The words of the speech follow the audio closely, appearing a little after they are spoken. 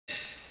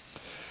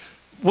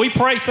we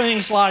pray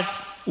things like,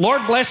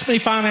 Lord, bless me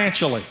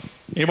financially.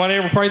 Anybody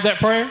ever prayed that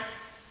prayer?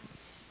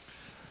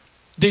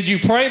 Did you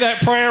pray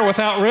that prayer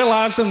without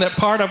realizing that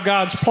part of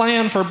God's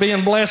plan for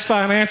being blessed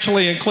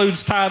financially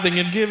includes tithing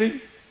and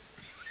giving?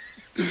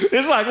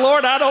 It's like,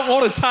 Lord, I don't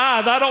want to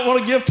tithe. I don't want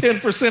to give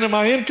 10% of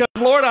my income.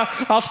 Lord,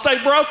 I'll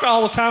stay broke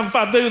all the time if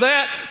I do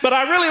that, but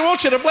I really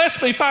want you to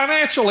bless me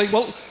financially.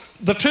 Well,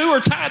 the two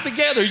are tied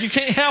together. You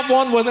can't have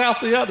one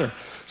without the other.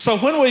 So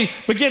when we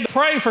begin to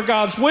pray for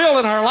God's will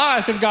in our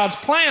life and God's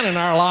plan in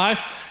our life,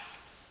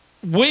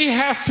 we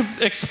have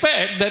to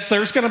expect that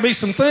there's going to be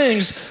some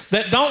things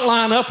that don't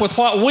line up with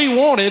what we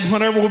wanted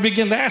whenever we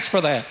begin to ask for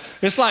that.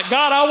 It's like,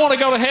 God, I want to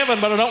go to heaven,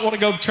 but I don't want to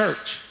go to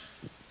church.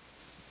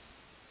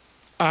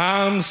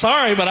 I'm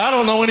sorry, but I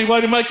don't know any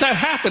way to make that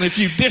happen if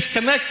you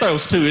disconnect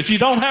those two. If you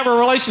don't have a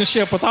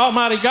relationship with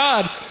Almighty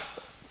God,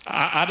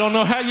 I don't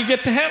know how you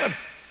get to heaven.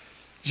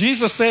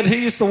 Jesus said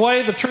He is the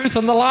way, the truth,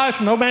 and the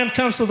life. No man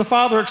comes to the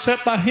Father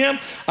except by Him.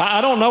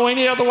 I don't know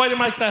any other way to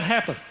make that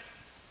happen.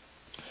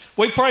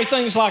 We pray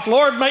things like,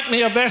 Lord, make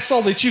me a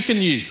vessel that you can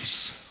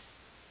use.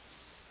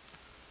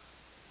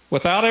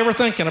 Without ever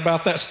thinking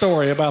about that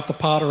story about the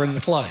potter and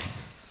the clay.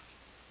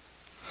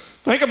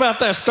 Think about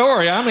that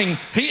story. I mean,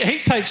 he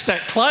takes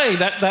that clay,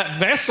 that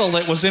vessel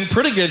that was in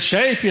pretty good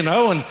shape, you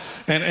know, and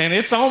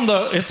it's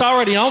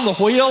already on the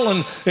wheel,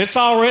 and it's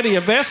already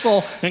a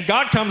vessel, and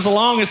God comes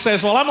along and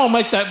says, well, I'm going to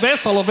make that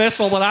vessel a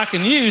vessel that I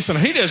can use, and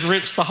He just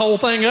rips the whole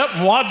thing up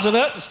and wads it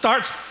up and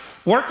starts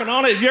working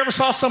on it. Have you ever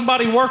saw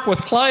somebody work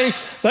with clay?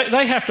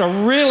 They have to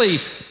really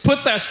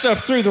put that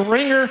stuff through the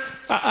ringer.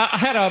 I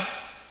had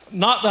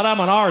not that I'm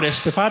an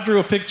artist. If I drew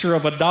a picture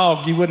of a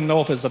dog, you wouldn't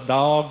know if it's a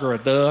dog or a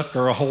duck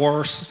or a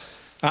horse.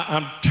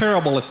 I'm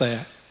terrible at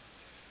that.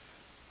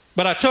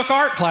 But I took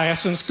art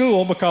class in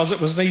school because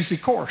it was an easy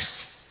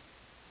course.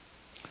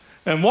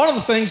 And one of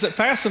the things that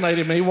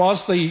fascinated me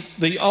was the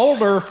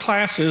older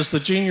classes, the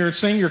junior and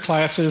senior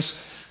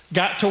classes,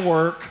 got to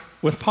work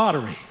with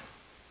pottery.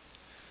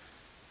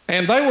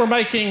 And they were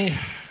making,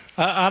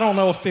 I don't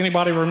know if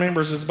anybody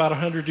remembers, it's about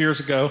 100 years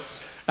ago,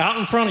 out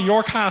in front of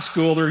York High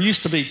School, there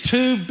used to be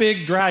two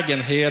big dragon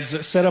heads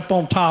that set up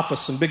on top of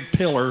some big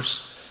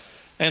pillars.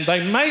 And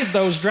they made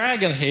those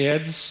dragon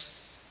heads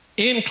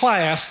in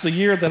class the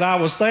year that I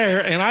was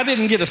there, and I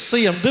didn't get to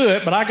see them do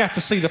it, but I got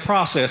to see the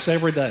process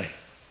every day.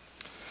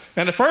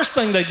 And the first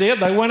thing they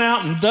did, they went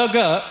out and dug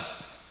up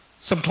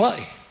some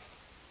clay.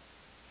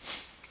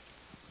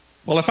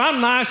 Well, if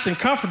I'm nice and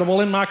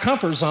comfortable in my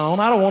comfort zone,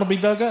 I don't want to be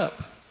dug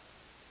up.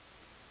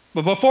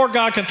 But before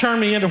God can turn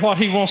me into what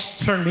He wants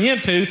to turn me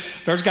into,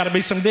 there's got to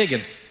be some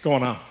digging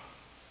going on.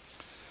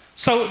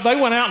 So they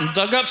went out and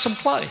dug up some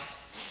clay.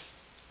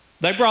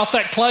 They brought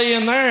that clay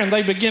in there and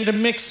they began to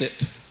mix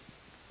it.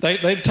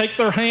 They'd take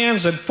their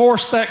hands and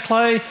force that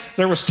clay.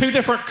 There was two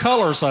different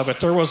colors of it.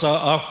 There was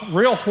a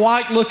real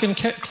white-looking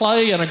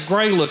clay and a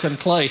gray-looking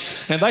clay.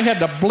 And they had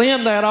to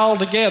blend that all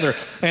together.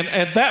 And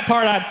at that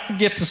part I didn't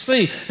get to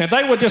see. And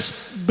they would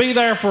just be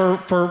there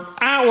for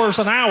hours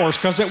and hours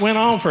because it went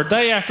on for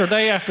day after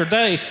day after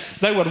day.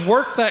 They would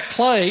work that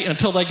clay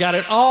until they got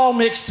it all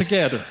mixed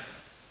together.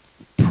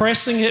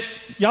 Pressing it.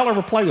 Y'all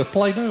ever play with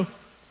Play-Doh?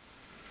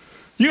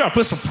 You got to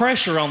put some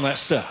pressure on that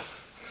stuff.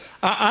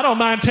 I don't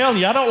mind telling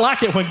you, I don't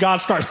like it when God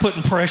starts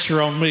putting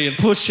pressure on me and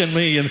pushing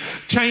me and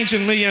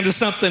changing me into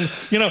something.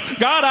 You know,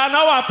 God, I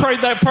know I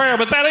prayed that prayer,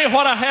 but that ain't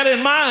what I had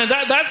in mind.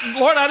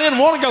 Lord, I didn't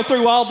want to go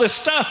through all this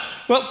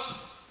stuff. Well,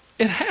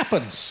 it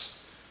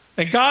happens.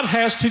 And God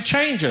has to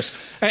change us.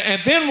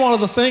 And then one of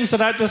the things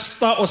that I just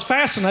thought was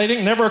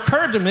fascinating, never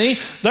occurred to me,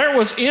 there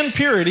was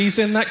impurities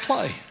in that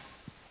clay.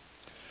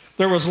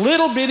 There was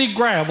little bitty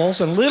gravels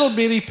and little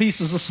bitty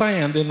pieces of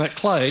sand in that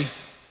clay.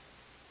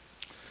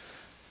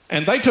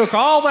 And they took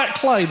all that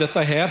clay that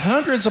they had,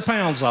 hundreds of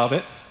pounds of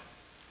it,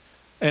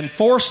 and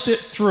forced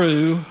it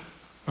through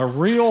a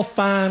real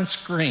fine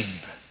screen.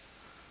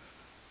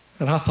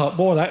 And I thought,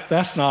 boy,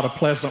 that's not a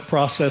pleasant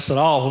process at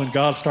all when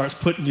God starts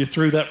putting you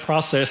through that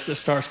process that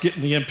starts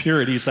getting the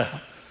impurities out.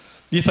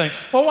 You think,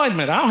 well, wait a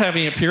minute, I don't have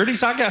any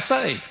impurities, I got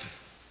saved.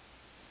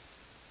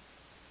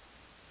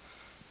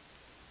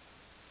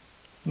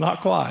 Not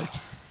quite.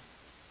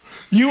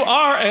 You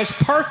are as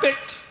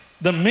perfect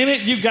the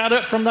minute you got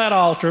up from that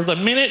altar, the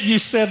minute you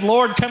said,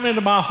 Lord, come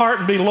into my heart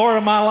and be Lord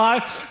of my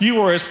life, you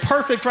were as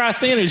perfect right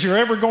then as you're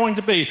ever going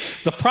to be.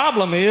 The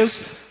problem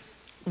is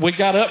we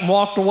got up and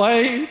walked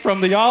away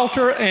from the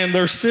altar, and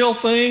there's still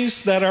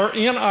things that are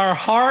in our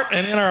heart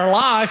and in our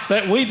life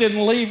that we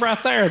didn't leave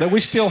right there, that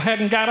we still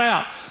hadn't got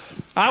out.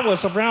 I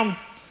was around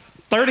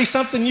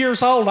 30-something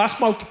years old. I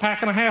smoked a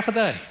pack and a half a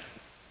day.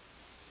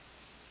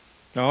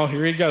 Oh,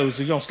 here he goes.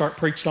 He's going to start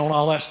preaching on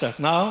all that stuff.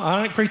 No,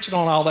 I ain't preaching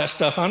on all that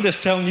stuff. I'm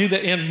just telling you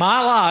that in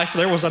my life,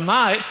 there was a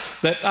night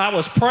that I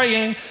was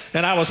praying,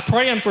 and I was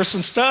praying for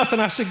some stuff,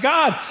 and I said,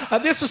 God,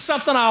 this is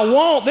something I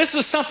want. This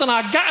is something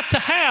I got to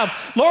have.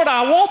 Lord,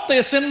 I want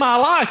this in my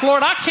life.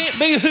 Lord, I can't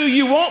be who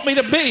you want me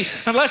to be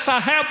unless I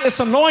have this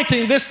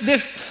anointing, this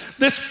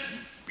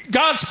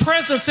God's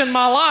presence in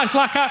my life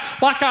like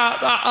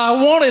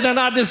I want it and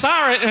I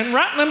desire it. And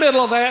right in the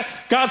middle of that,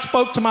 God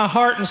spoke to my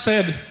heart and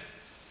said,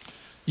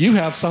 you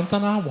have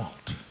something I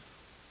want.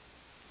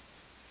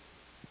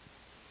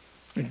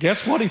 And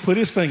guess what? He put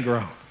his finger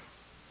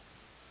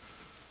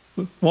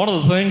on. One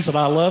of the things that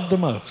I love the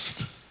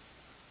most.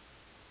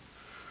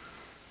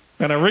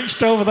 And I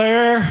reached over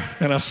there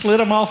and I slid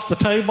them off the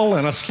table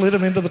and I slid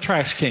them into the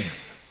trash can.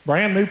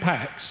 Brand new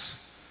packs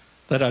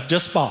that I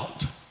just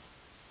bought.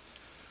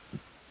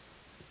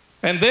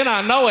 And then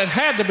I know it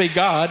had to be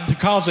God to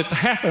cause it to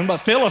happen,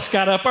 but Phyllis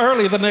got up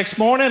early the next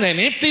morning and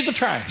emptied the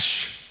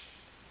trash.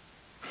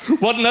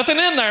 Wasn't nothing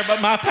in there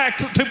but my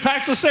 2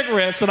 packs of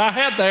cigarettes that I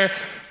had there.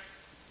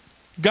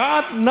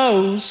 God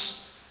knows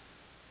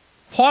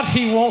what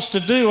he wants to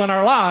do in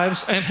our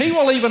lives, and he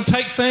will even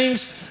take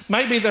things,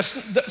 maybe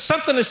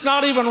something that's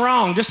not even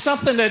wrong, just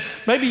something that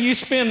maybe you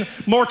spend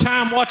more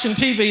time watching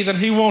TV than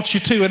he wants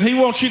you to, and he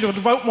wants you to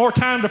devote more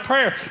time to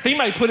prayer. He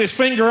may put his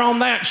finger on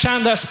that,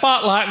 shine that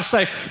spotlight and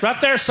say, right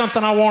there's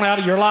something I want out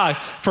of your life.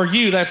 For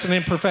you, that's an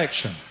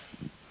imperfection.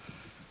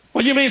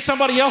 Well, you mean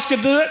somebody else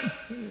could do it?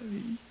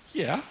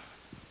 Yeah.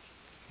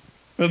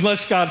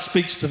 Unless God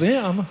speaks to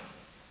them.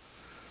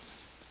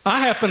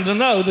 I happen to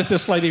know that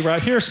this lady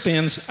right here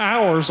spends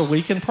hours a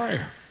week in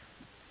prayer.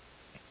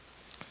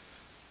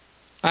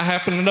 I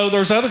happen to know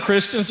there's other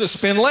Christians that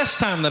spend less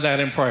time than that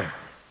in prayer.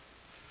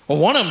 Well,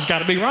 one of them's got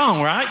to be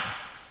wrong, right?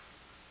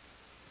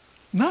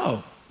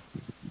 No.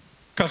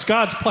 Because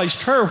God's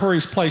placed her where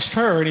he's placed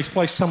her, and he's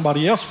placed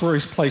somebody else where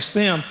he's placed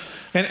them.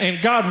 And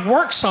God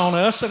works on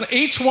us, and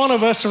each one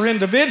of us are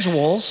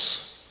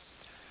individuals,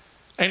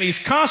 and he's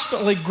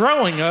constantly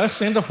growing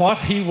us into what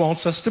he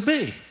wants us to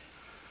be.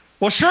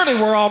 Well, surely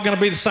we're all going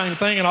to be the same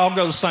thing and all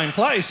go to the same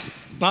place.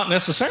 Not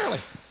necessarily.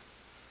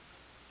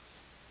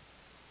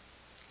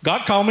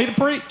 God called me to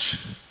preach.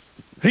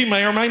 He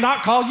may or may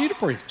not call you to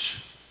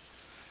preach.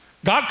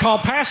 God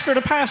called pastor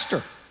to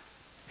pastor.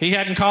 He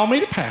hadn't called me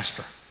to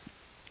pastor.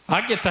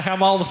 I get to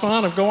have all the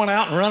fun of going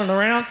out and running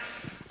around.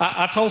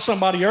 I told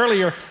somebody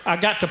earlier, I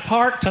got to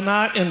park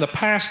tonight in the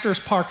pastor's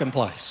parking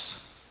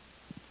place.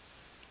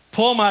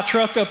 Pull my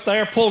truck up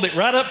there, pulled it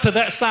right up to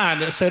that sign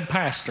that said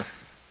pastor.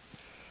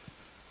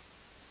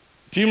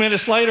 A few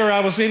minutes later, I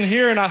was in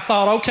here and I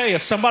thought, okay,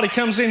 if somebody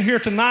comes in here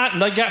tonight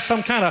and they got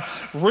some kind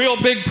of real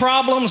big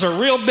problems or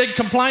real big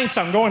complaints,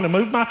 I'm going to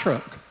move my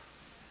truck.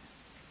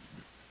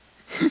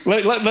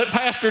 Let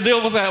Pastor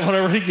deal with that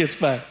whenever he gets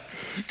back.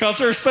 Because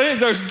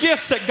there's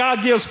gifts that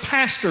God gives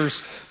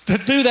pastors to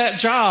do that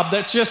job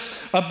that's just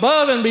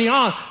above and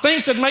beyond.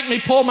 Things that make me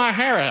pull my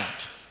hair out.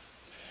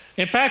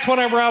 In fact,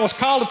 whenever I was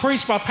called to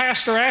preach, my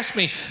pastor asked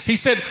me, he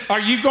said, are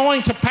you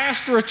going to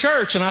pastor a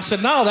church? And I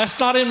said, no, that's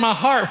not in my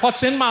heart.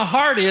 What's in my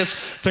heart is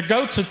to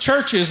go to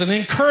churches and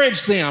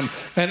encourage them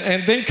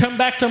and then come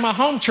back to my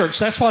home church.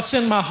 That's what's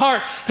in my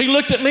heart. He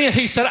looked at me and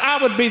he said,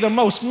 I would be the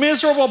most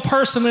miserable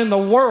person in the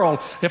world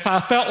if I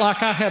felt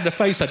like I had to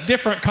face a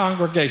different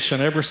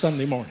congregation every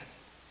Sunday morning.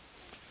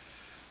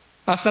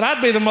 I said,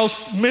 I'd be the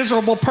most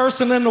miserable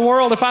person in the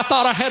world if I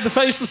thought I had to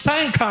face the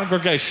same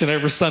congregation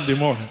every Sunday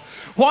morning.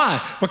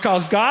 Why?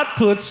 Because God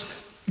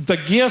puts the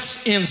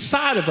gifts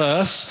inside of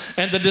us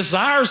and the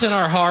desires in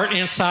our heart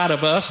inside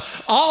of us,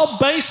 all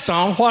based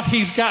on what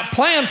he's got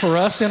planned for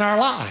us in our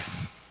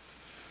life.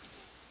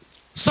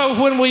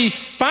 So when we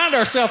find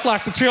ourselves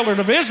like the children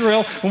of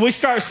Israel, when we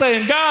start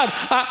saying, God,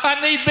 I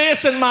need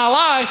this in my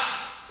life,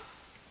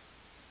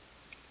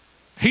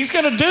 he's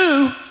going to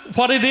do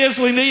what it is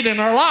we need in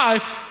our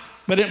life,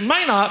 but it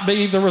may not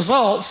be the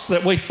results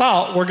that we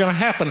thought were going to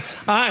happen.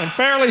 I am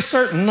fairly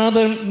certain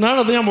none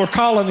of them were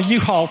calling the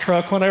U-Haul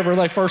truck whenever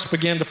they first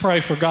began to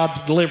pray for God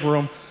to deliver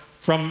them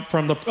from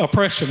the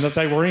oppression that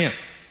they were in.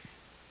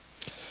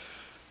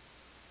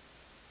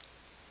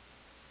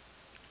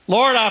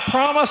 Lord, I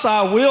promise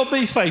I will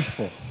be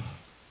faithful.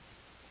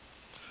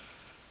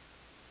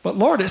 But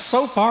Lord, it's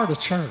so far to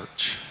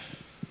church.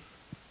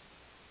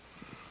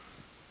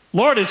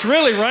 Lord, it's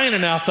really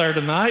raining out there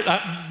tonight.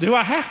 Do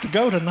I have to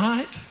go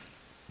tonight?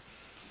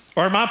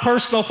 Or my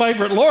personal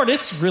favorite, Lord,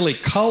 it's really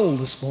cold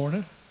this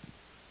morning.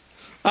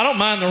 I don't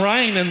mind the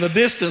rain in the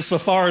distance so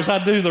far as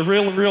I do the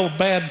real, real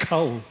bad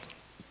cold.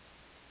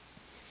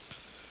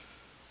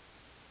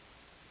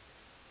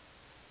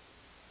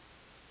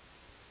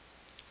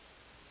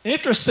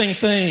 Interesting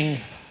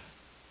thing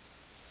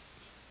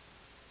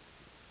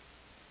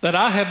that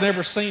I had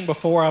never seen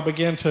before I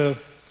began to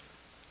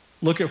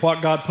look at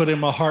what God put in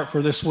my heart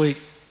for this week.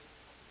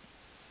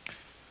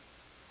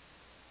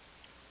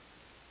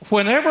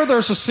 Whenever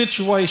there's a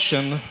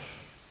situation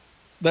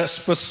that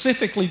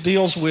specifically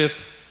deals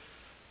with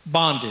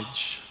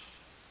bondage,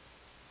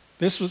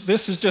 this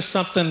is just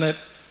something that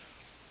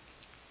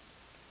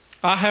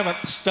I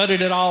haven't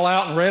studied it all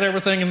out and read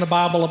everything in the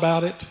Bible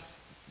about it.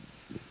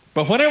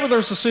 But whenever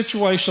there's a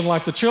situation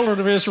like the children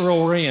of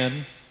Israel were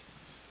in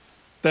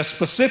that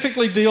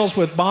specifically deals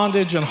with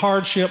bondage and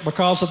hardship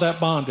because of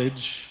that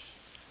bondage,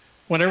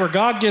 whenever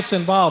God gets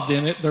involved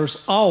in it,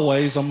 there's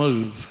always a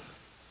move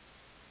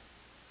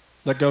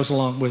that goes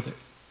along with it.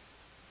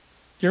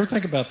 You ever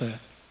think about that?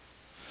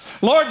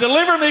 Lord,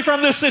 deliver me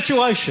from this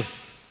situation.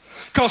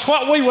 Because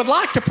what we would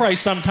like to pray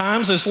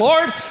sometimes is,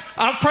 Lord,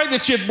 I pray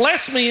that you'd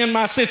bless me in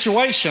my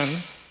situation,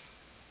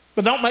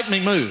 but don't make me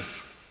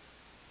move.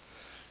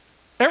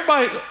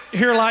 Everybody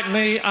here like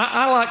me,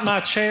 I like my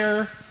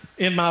chair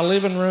in my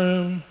living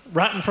room,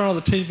 right in front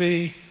of the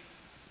TV,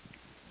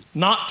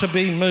 not to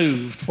be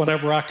moved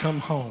whenever I come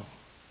home.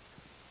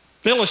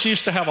 Phyllis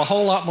used to have a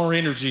whole lot more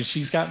energy than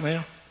she's got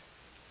now.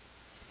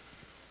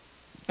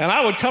 And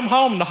I would come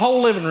home and the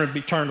whole living room would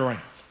be turned around.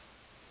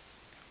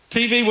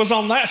 TV was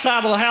on that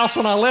side of the house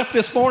when I left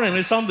this morning, and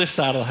it's on this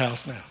side of the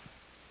house now.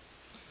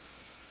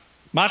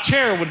 My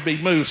chair would be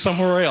moved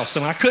somewhere else,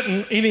 and I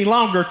couldn't any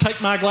longer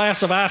take my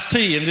glass of iced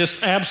tea and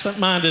just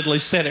absent-mindedly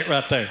set it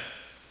right there.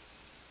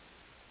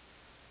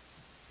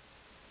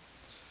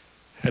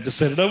 Had to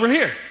set it over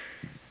here.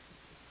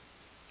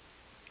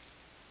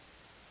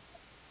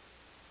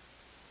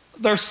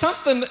 There's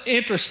something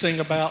interesting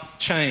about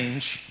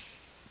change.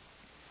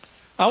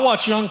 I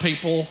watch young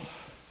people,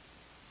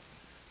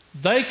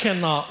 they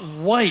cannot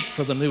wait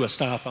for the newest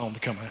iPhone to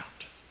come out.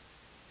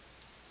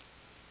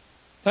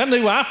 That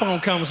new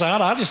iPhone comes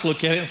out, I just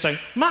look at it and say,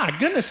 my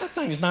goodness, that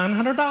thing's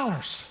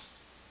 $900.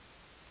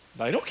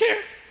 They don't care.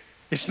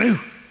 It's new.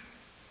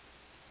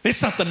 It's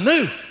something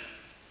new.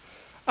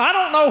 I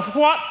don't know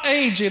what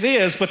age it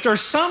is, but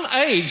there's some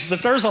age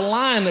that there's a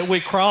line that we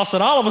cross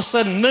that all of a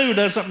sudden new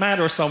doesn't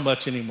matter so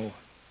much anymore.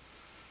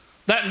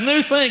 That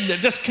new thing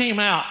that just came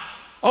out,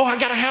 oh, I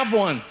got to have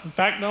one. In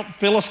fact, no,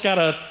 Phyllis got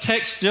a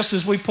text just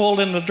as we pulled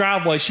in the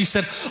driveway. She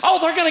said, oh,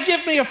 they're going to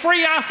give me a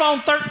free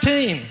iPhone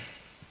 13.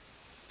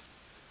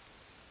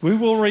 We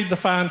will read the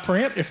fine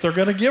print. If they're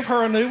going to give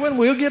her a new one,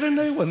 we'll get a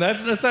new one.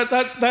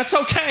 That's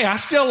okay. I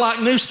still like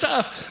new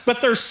stuff.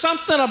 But there's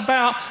something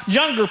about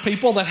younger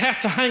people that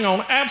have to hang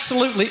on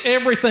absolutely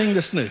everything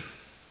that's new.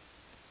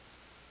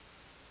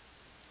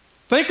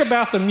 Think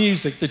about the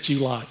music that you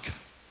like.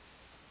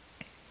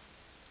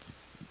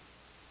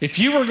 If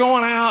you were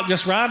going out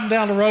just riding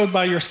down the road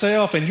by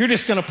yourself and you're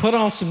just going to put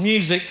on some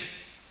music,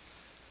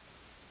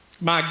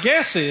 my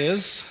guess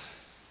is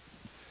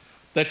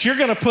that you're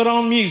going to put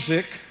on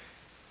music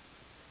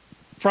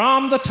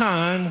from the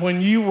time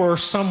when you were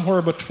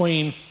somewhere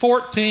between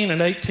 14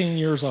 and 18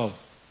 years old.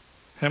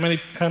 How many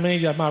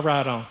am I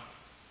right on?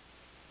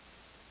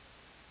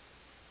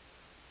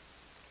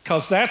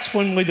 Because that's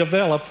when we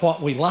develop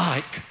what we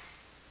like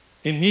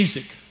in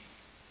music.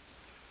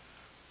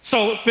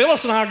 So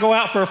Phyllis and I go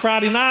out for a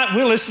Friday night,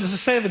 we'll listen to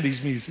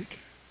 70s music.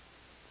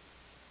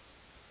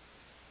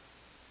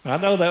 I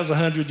know that was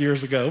 100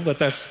 years ago, but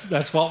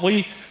that's what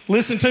we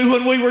listened to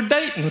when we were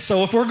dating.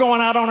 So if we're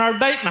going out on our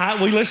date night,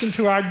 we listen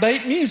to our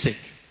date music.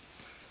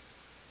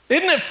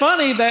 Isn't it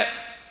funny that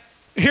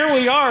here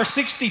we are,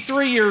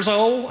 63 years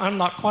old. I'm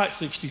not quite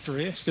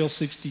 63, I'm still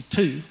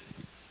 62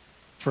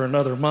 for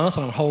another month,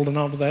 and I'm holding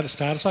on to that as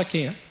tight as I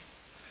can.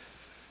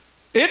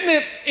 Isn't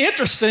it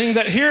interesting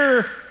that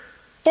here,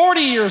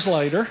 40 years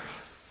later,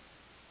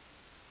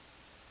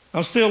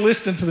 I'm still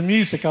listening to the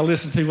music I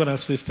listened to when I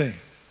was 15.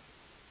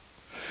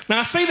 Now,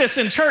 I see this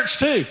in church,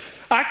 too.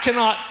 I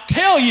cannot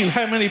tell you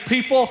how many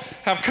people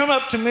have come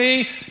up to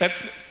me at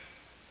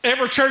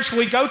every church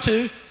we go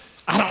to.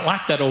 I don't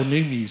like that old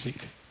new music.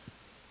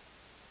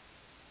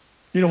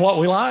 You know what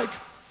we like?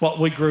 What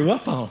we grew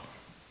up on.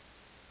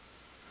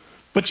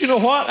 But you know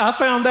what? I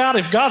found out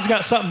if God's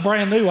got something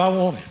brand new, I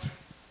want it.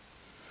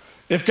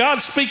 If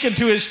God's speaking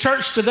to his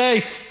church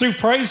today through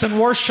praise and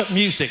worship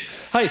music,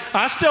 hey,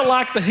 I still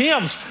like the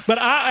hymns, but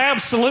I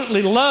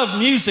absolutely love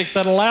music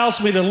that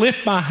allows me to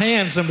lift my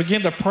hands and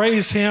begin to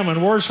praise him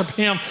and worship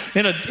him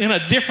in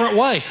a different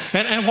way.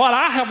 And what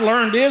I have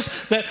learned is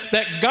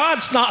that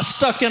God's not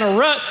stuck in a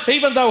rut.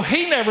 Even though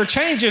he never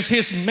changes,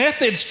 his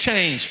methods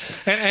change.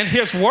 And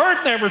his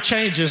word never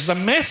changes. The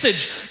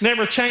message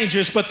never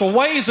changes, but the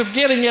ways of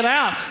getting it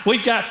out.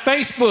 We've got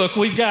Facebook.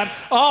 We've got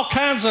all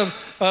kinds of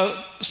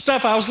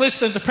stuff. I was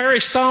listening to Perry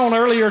Stone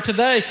earlier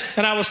today,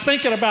 and I was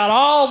thinking about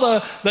all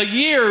the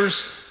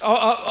years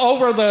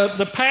over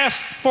the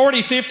past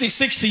 40, 50,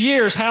 60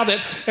 years, how that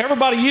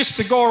everybody used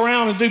to go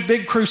around and do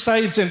big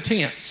crusades in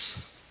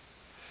tents.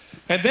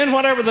 And then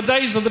whenever the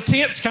days of the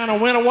tents kind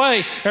of went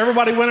away,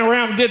 everybody went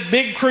around and did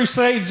big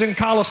crusades in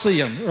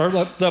Coliseum or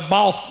the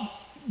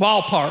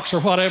ballparks or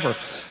whatever.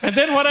 And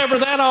then whenever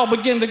that all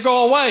began to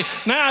go away,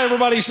 now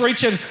everybody's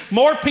reaching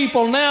more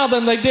people now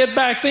than they did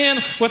back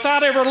then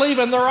without ever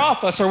leaving their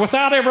office or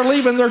without ever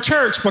leaving their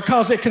church,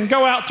 because it can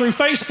go out through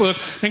Facebook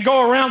and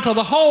go around to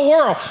the whole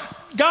world.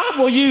 God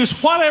will use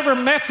whatever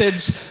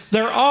methods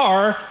there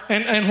are,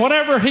 and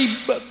whatever he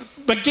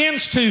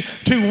begins to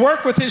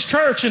work with his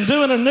church and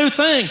doing a new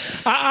thing.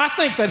 I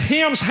think that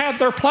hymns had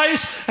their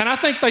place, and I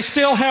think they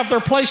still have their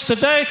place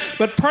today,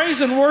 but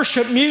praise and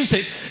worship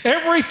music,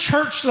 every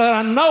church that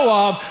I know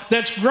of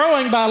that's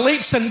growing by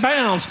leaps and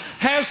bounds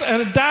has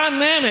a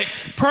dynamic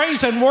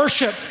praise and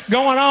worship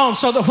going on,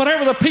 so that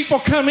whenever the people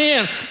come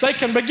in, they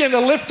can begin to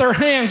lift their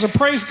hands and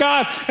praise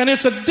God, and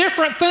it's a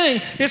different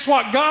thing. It's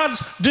what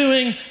God's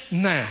doing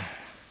now.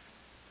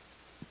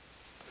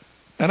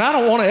 And I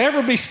don't want to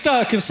ever be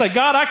stuck and say,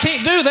 God, I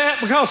can't do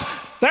that, because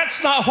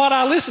that's not what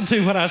I listened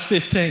to when I was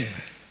 15.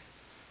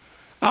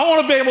 I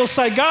want to be able to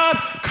say, God,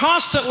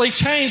 constantly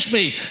change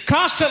me.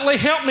 Constantly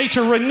help me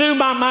to renew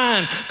my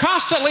mind.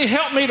 Constantly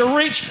help me to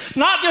reach,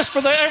 not just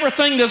for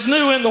everything that's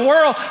new in the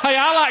world. Hey,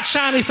 I like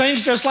shiny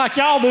things just like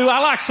y'all do. I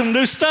like some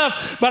new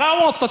stuff. But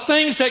I want the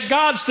things that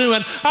God's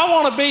doing. I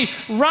want to be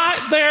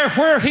right there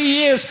where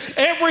He is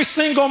every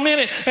single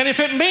minute. And if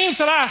it means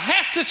that I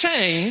have to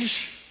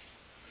change,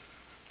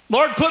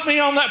 Lord, put me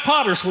on that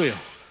potter's wheel.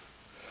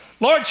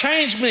 Lord,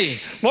 change me.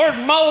 Lord,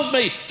 mold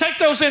me. Take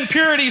those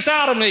impurities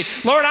out of me.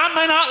 Lord, I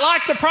may not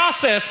like the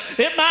process.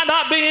 It might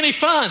not be any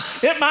fun.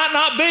 It might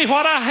not be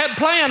what I had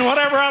planned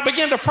whenever I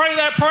begin to pray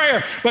that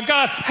prayer. But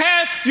God,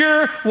 have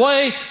your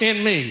way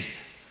in me.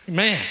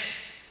 Amen.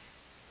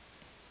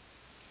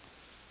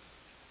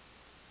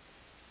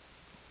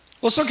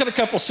 Let's look at a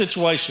couple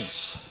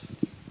situations.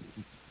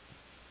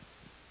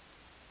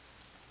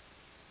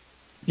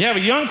 You have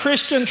a young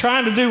Christian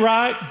trying to do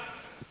right,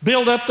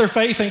 build up their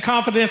faith and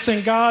confidence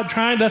in God,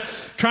 trying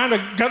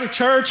to go to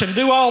church and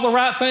do all the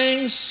right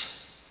things.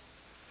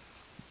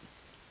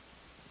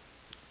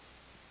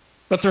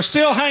 But they're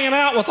still hanging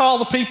out with all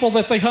the people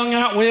that they hung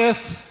out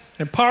with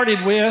and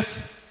partied with.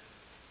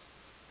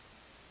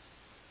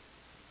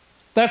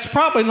 That's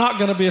probably not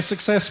going to be a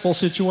successful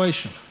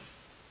situation.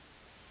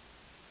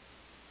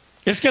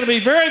 It's going to be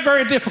very,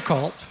 very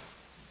difficult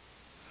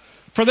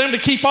for them to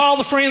keep all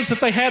the friends that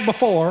they had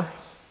before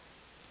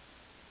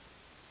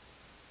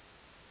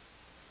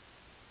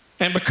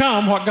and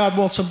become what God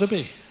wants them to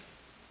be.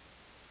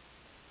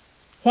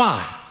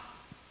 Why?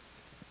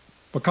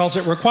 Because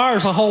it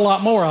requires a whole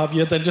lot more of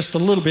you than just a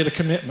little bit of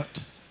commitment.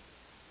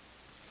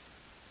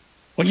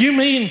 Well, you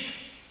mean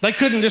they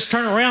couldn't just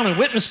turn around and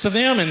witness to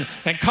them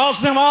and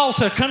cause them all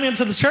to come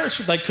into the church?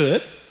 They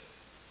could.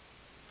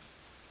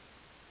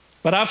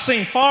 But I've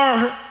seen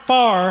far,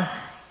 far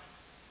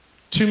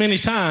too many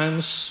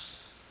times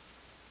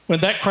when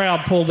that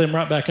crowd pulled them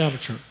right back out of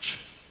church.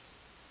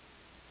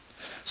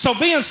 So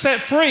being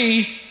set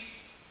free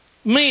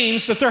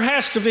means that there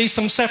has to be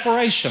some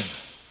separation.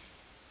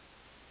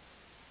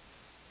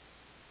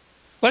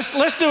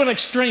 Let's do an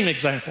extreme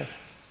example.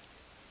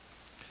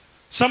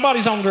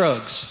 Somebody's on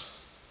drugs,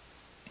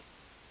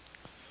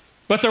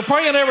 but they're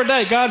praying every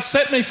day, God,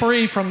 set me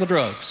free from the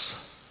drugs.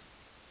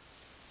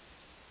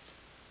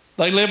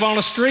 They live on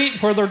a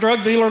street where their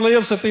drug dealer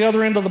lives at the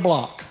other end of the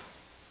block.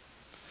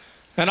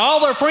 And all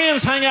their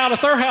friends hang out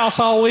at their house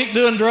all week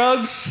doing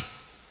drugs.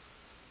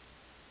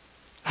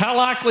 How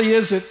likely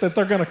is it that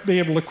they're going to be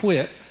able to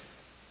quit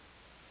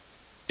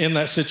in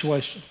that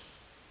situation?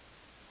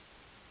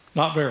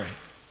 Not very.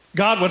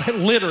 God would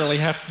literally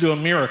have to do a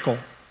miracle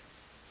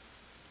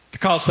to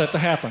cause that to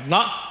happen.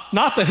 Not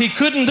that He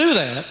couldn't do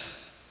that,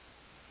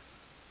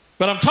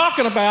 but I'm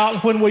talking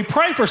about when we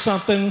pray for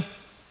something,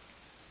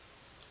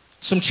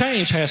 some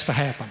change has to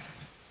happen.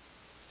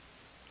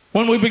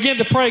 When we begin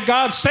to pray,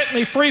 God, set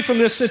me free from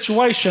this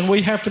situation,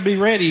 we have to be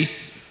ready,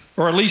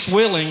 or at least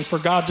willing, for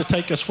God to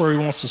take us where He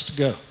wants us to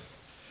go.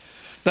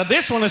 Now,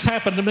 this one has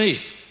happened to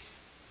me.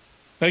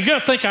 Now, you're going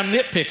to think I'm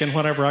nitpicking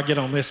whenever I get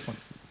on this one.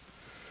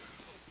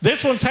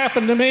 This one's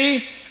happened to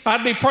me.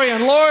 I'd be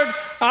praying, Lord,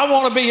 I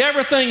want to be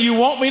everything you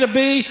want me to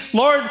be.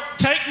 Lord,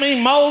 take me,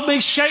 mold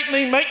me, shape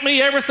me, make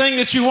me everything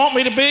that you want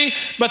me to be.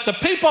 But the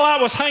people I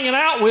was hanging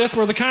out with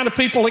were the kind of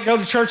people that go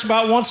to church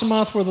about once a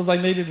month, whether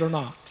they need it or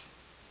not.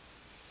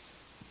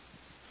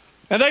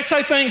 And they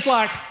say things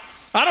like,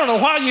 I don't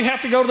know why you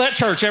have to go to that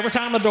church every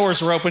time the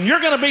doors are open. You're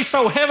going to be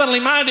so heavenly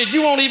minded,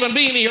 you won't even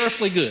be any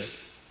earthly good.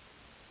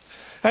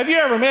 Have you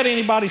ever met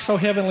anybody so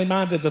heavenly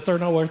minded that they're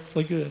no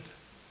earthly good?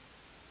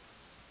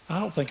 I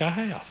don't think I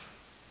have.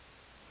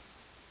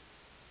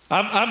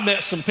 I've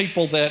met some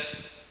people that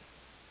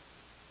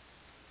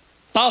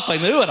thought they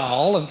knew it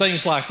all and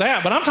things like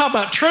that, but I'm talking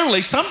about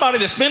truly somebody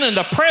that's been in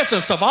the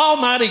presence of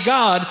Almighty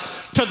God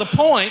to the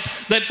point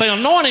that the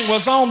anointing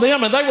was on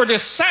them and they were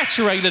just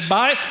saturated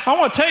by it. I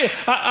want to tell you,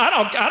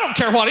 I don't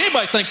care what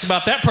anybody thinks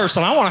about that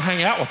person. I want to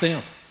hang out with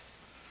them.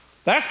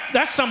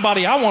 That's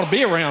somebody I want to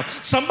be around.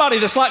 Somebody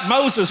that's like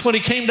Moses when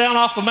he came down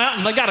off the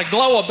mountain. They got a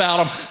glow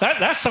about them.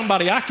 That's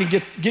somebody I can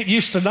get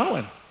used to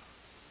knowing.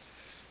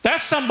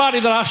 That's somebody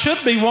that I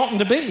should be wanting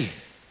to be.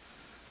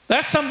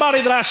 That's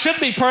somebody that I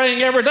should be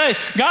praying every day.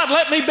 God,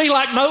 let me be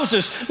like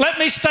Moses. Let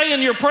me stay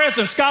in your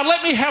presence. God,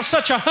 let me have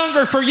such a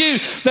hunger for you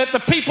that the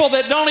people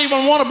that don't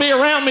even want to be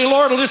around me,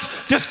 Lord, will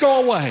just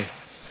go away.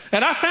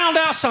 And I found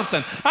out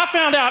something. I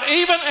found out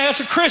even as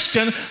a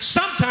Christian,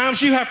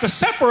 sometimes you have to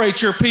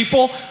separate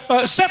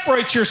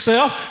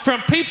yourself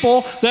from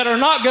people that are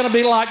not going to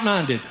be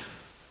like-minded.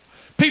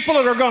 People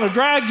that are going to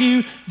drag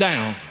you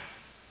down.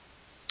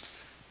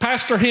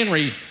 Pastor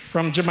Henry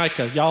from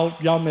Jamaica,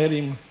 y'all met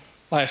him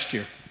last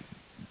year.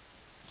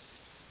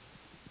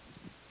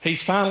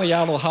 He's finally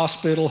out of the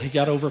hospital. He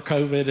got over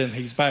COVID and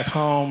he's back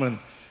home.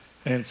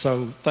 And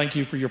so thank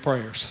you for your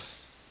prayers.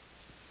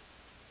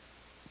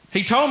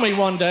 He told me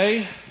one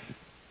day,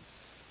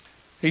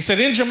 he said,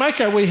 in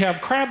Jamaica we have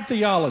crab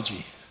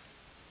theology.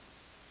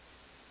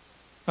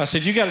 I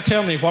said, you got to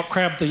tell me what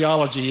crab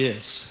theology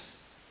is.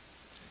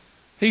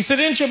 He said,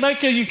 in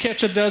Jamaica, you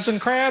catch a dozen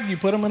crab, you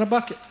put them in a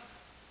bucket.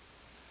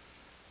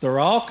 They're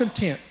all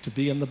content to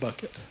be in the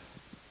bucket.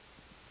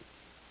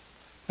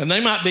 And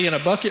they might be in a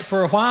bucket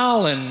for a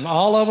while, and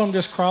all of them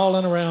just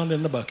crawling around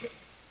in the bucket.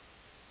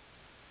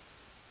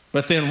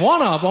 But then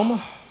one of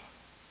them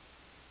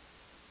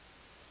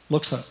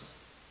looks up.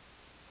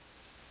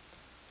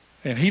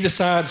 And he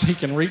decides he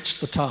can reach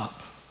the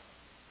top.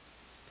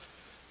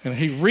 And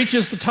he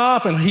reaches the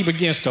top, and he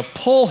begins to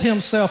pull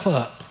himself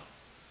up.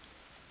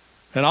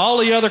 And all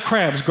the other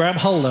crabs grab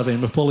hold of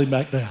him and pull him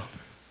back down.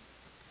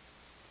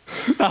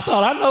 I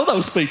thought, I know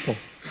those people.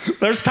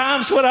 There's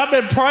times when I've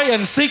been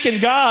praying, seeking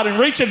God and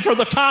reaching for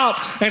the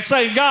top and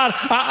saying, God,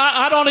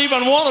 I don't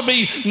even want to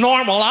be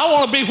normal. I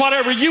want to be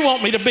whatever you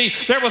want me to be.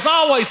 There was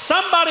always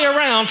somebody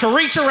around to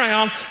reach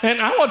around.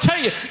 And I want to tell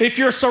you, if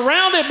you're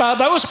surrounded by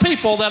those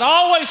people that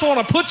always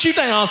want to put you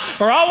down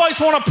or always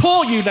want to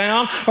pull you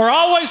down or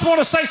always want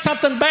to say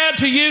something bad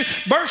to you,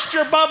 burst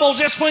your bubble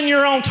just when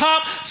you're on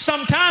top,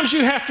 sometimes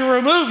you have to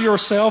remove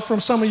yourself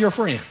from some of your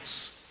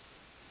friends.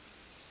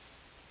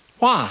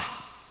 Why?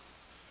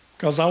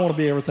 Because I want to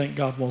be everything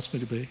God wants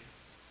me to be.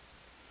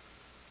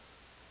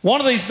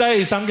 One of these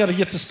days, I'm going to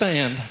get to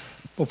stand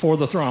before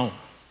the throne.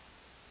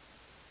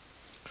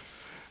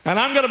 And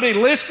I'm going to be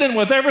listening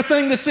with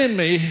everything that's in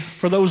me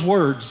for those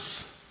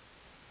words.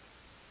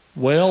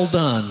 Well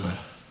done,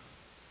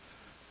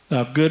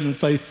 thou good and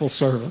faithful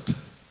servant.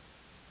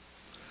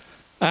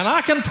 And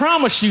I can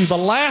promise you the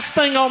last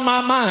thing on my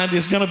mind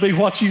is going to be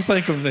what you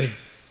think of me.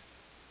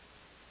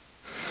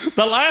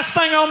 The last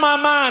thing on my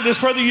mind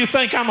is whether you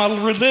think I'm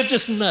a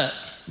religious nut.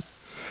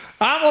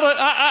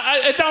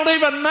 It don't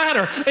even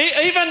matter.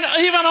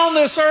 Even on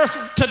this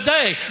earth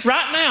today,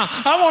 right now,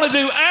 I want to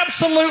do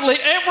absolutely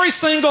every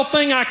single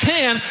thing I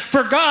can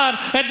for God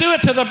and do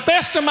it to the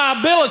best of my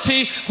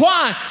ability.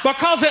 Why?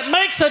 Because it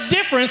makes a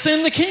difference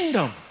in the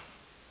kingdom.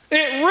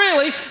 It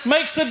really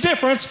makes a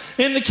difference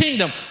in the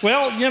kingdom.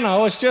 Well, you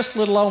know, it's just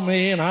little old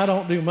me and I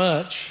don't do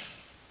much.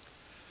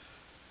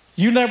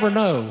 You never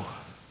know.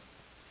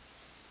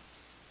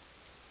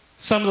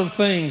 Some of the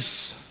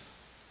things,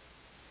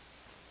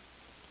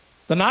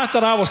 the night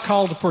that I was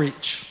called to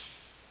preach,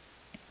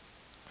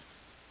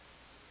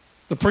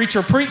 the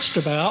preacher preached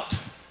about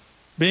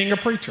being a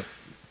preacher.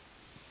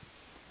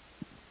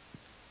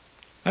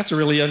 That's a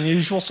really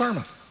unusual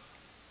sermon.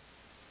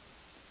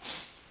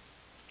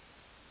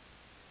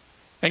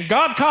 And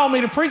God called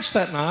me to preach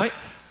that night,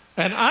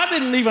 and I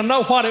didn't even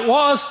know what it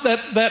was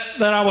that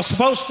I was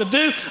supposed to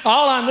do.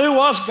 All I knew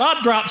was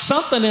God dropped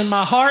something in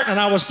my heart, and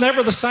I was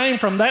never the same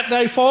from that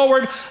day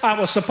forward. I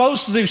was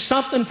supposed to do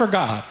something for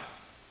God.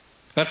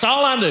 That's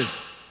all I knew.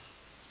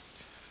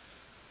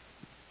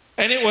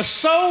 And it was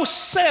so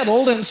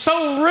settled and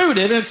so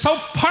rooted and so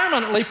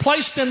permanently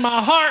placed in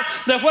my heart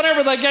that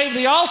whenever they gave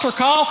the altar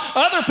call,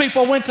 other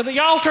people went to the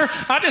altar.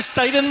 I just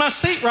stayed in my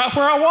seat right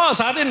where I was.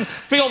 I didn't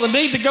feel the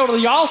need to go to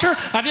the altar.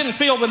 I didn't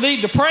feel the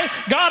need to pray.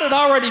 God had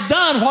already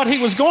done what he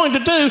was going to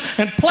do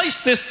and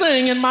placed this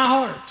thing in my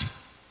heart.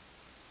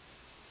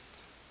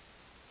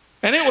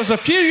 And it was a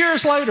few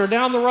years later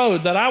down the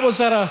road that I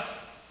was at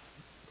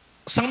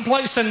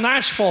someplace in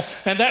Nashville,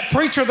 and that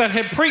preacher that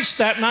had preached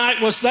that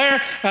night was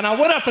there, and I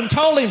went up and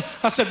told him,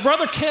 I said,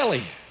 Brother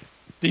Kelly,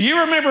 do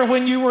you remember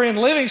when you were in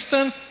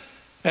Livingston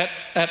at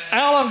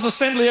Allen's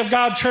Assembly of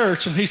God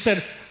Church? And he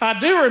said, I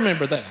do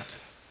remember that.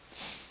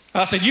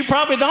 I said, you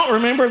probably don't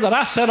remember that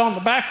I sat on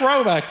the back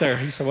row back there.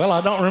 He said, well, I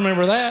don't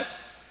remember that.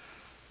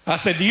 I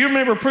said, do you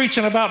remember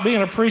preaching about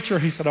being a preacher?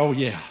 He said, oh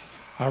yeah,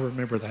 I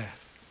remember that.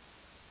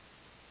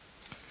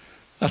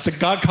 I said,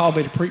 God called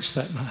me to preach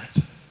that night.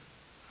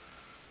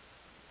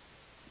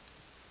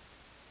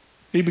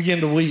 He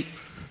began to weep.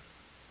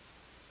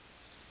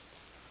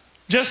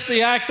 Just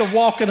the act of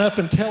walking up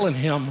and telling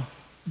him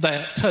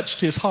that touched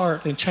his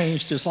heart and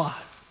changed his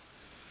life.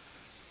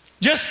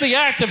 Just the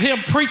act of him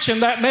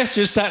preaching that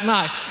message that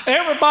night.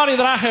 Everybody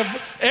that I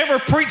have ever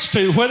preached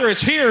to, whether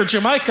it's here,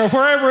 Jamaica,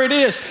 wherever it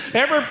is,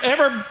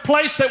 every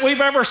place that we've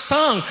ever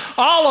sung,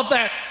 all of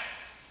that.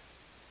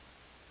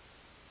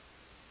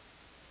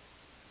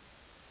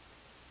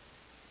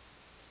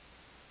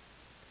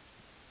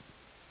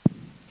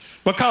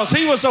 Because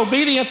he was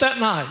obedient that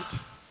night.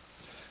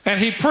 And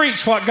he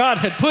preached what God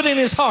had put in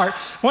his heart.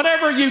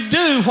 Whenever you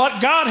do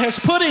what God has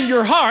put in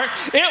your heart,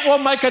 it will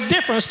make a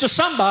difference to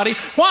somebody.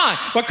 Why?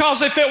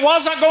 Because if it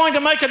wasn't going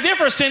to make a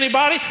difference to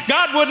anybody,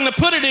 God wouldn't have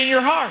put it in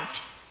your heart.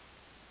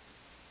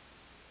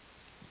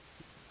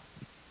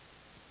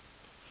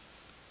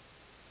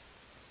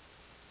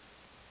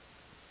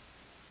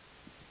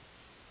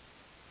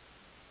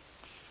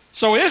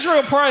 So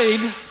Israel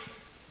prayed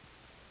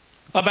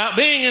about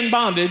being in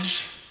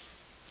bondage,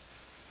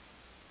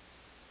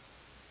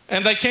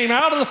 and they came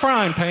out of the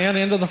frying pan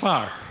into the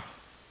fire.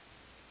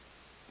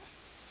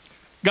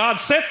 God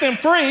set them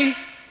free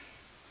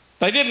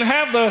They didn't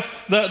have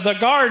the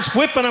guards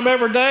whipping them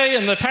every day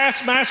and the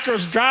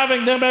taskmasters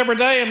driving them every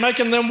day and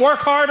making them work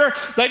harder.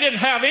 They didn't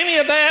have any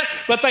of that,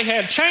 but they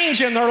had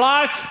change in their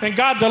life, and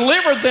God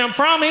delivered them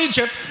from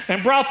Egypt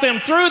and brought them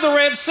through the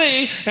Red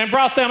Sea and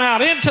brought them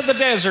out into the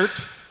desert.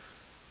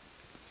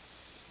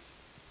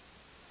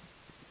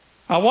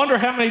 I wonder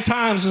how many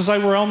times as they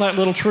were on that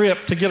little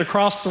trip to get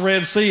across the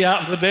Red Sea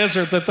out in the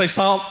desert that they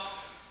thought,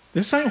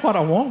 this ain't what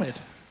I wanted.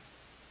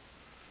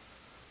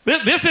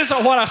 This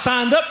isn't what I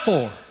signed up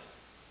for.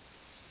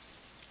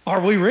 Are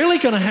we really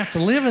going to have to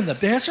live in the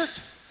desert?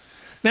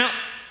 Now,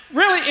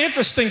 really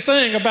interesting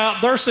thing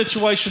about their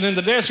situation in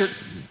the desert,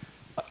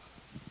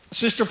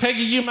 Sister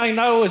Peggy, you may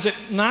know, is it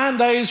 9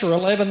 days or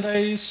 11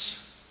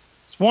 days?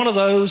 It's one of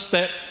those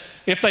that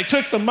if they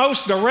took the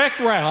most direct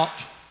route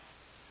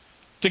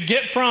to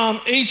get from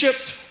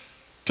Egypt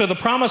to the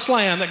promised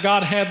land that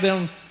God had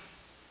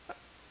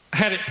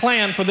it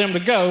planned for them to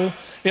go,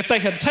 if they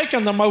had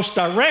taken the most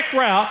direct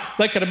route,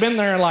 they could have been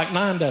there in like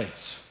 9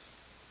 days.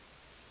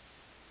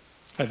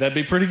 Hey, that'd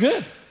be pretty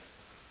good.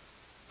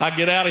 I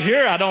get out of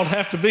here. I don't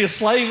have to be a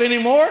slave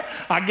anymore.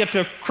 I get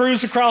to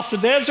cruise across the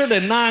desert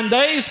in 9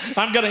 days.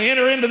 I'm going to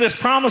enter into this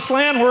promised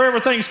land where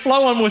everything's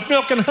flowing with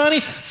milk and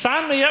honey.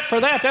 Sign me up for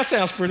that. That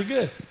sounds pretty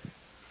good.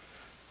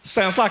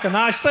 Sounds like a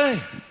nice thing.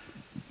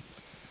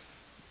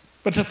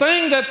 But the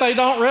thing that they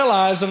don't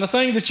realize, and the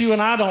thing that you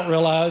and I don't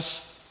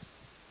realize,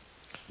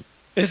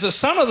 is that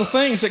some of the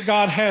things that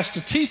God has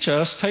to teach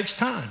us takes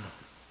time.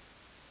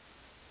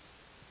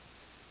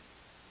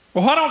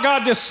 Well, why don't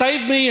God just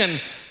save me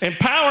and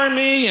empower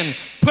me and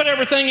put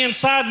everything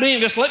inside me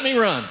and just let me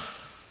run?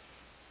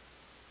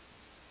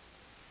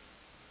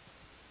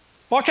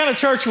 What kind of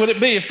church would it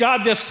be if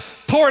God just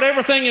poured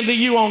everything into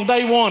you on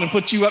day one and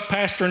put you up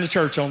pastoring the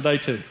church on day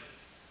two?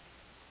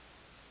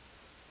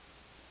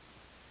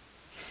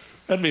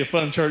 That'd be a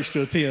fun church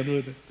to attend,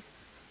 wouldn't it?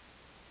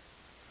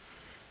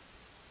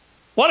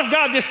 What if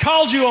God just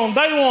called you on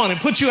day one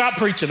and put you out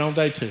preaching on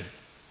day two?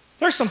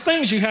 There's some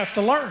things you have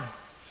to learn.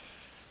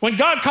 When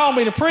God called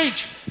me to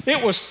preach,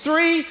 it was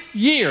 3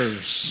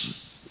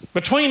 years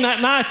between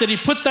that night that he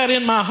put that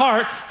in my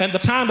heart and the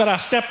time that I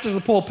stepped into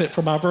the pulpit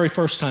for my very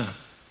first time.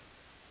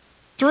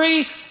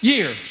 3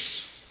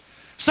 years.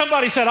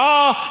 Somebody said,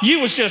 oh, you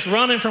was just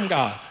running from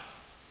God.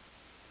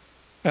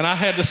 And I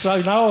had to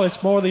say, no,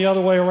 it's more the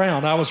other way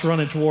around. I was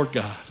running toward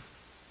God.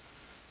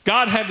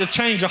 God had to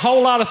change a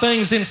whole lot of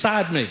things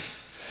inside me.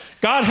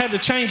 God had to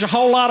change a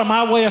whole lot of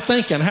my way of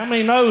thinking. How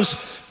many knows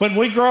when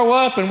we grow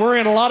up and we're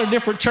in a lot of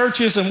different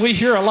churches and we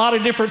hear a lot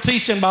of different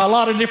teaching by a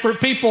lot of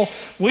different people,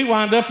 we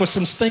wind up with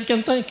some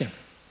stinking thinking.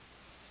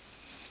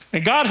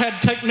 And God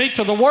had to take me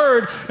to the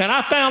Word, and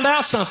I found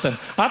out something.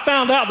 I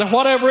found out that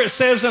whatever it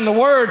says in the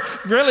Word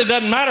really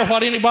doesn't matter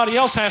what anybody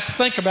else has to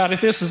think about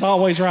it. This is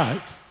always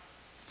right.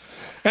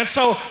 And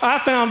so I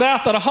found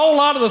out that a whole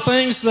lot of the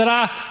things that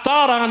I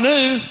thought I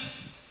knew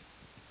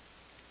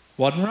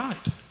wasn't right.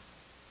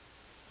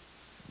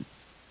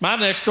 My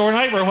next door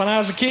neighbor, when I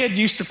was a kid,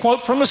 used to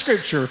quote from the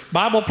scripture.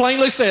 Bible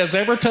plainly says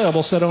every tub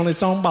will sit on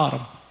its own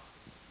bottom.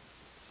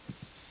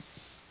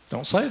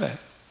 Don't say that.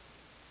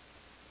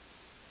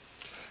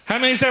 How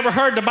many's ever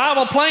heard the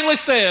Bible plainly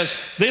says,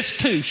 this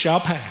too shall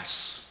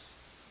pass?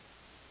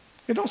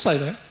 It don't say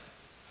that.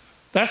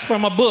 That's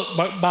from a book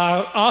by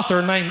an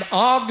author named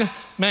Og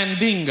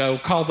Mandingo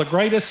called The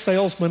Greatest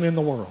Salesman in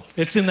the World.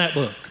 It's in that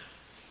book.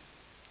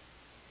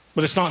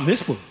 But it's not in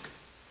this book.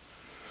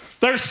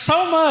 There's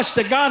so much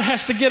that God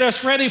has to get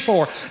us ready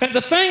for. And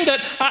the thing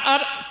that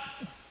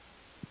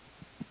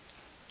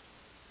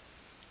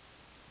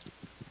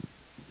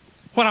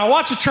when I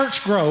watch a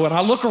church grow and I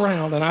look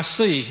around and I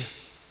see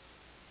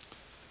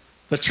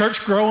the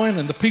church growing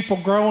and the people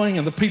growing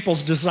and the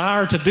people's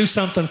desire to do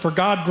something for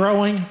God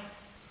growing,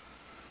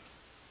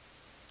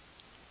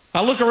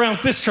 I look around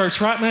at this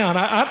church right now and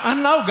I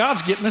know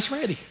God's getting us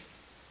ready.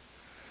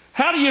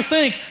 How do you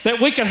think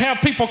that we can have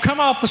people come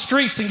off the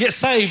streets and get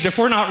saved if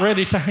we're not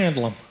ready to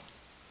handle them?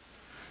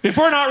 If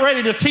we're not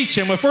ready to teach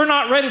them, if we're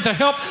not ready to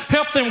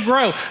help them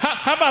grow?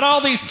 How about all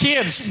these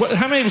kids?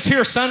 How many was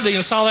here Sunday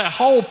and saw that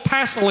whole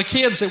passel of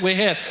kids that we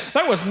had?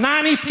 There was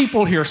 90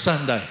 people here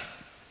Sunday.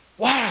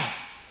 Wow.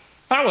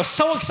 I was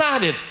so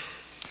excited.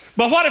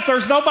 But what if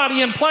there's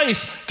nobody in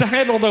place to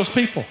handle those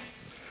people?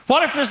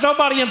 What if there's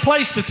nobody in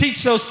place to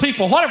teach those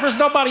people? What if there's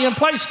nobody in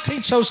place to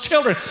teach those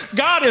children?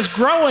 God is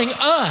growing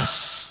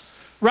us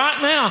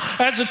right now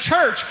as a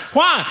church.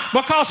 Why?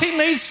 Because he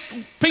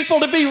needs people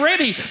to be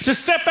ready to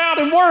step out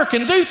and work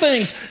and do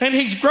things. And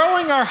he's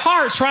growing our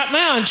hearts right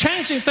now and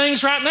changing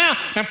things right now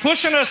and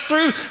pushing us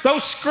through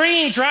those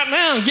screens right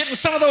now and getting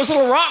some of those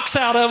little rocks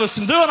out of us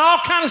and doing all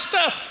kind of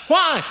stuff.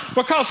 Why?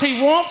 Because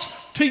he wants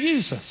to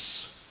use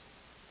us.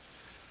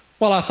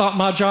 Well, I thought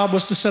my job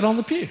was to sit on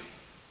the pew.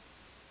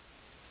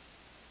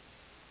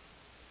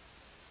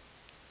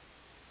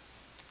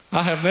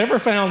 I have never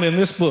found in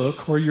this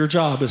book where your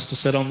job is to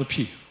sit on the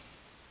pew.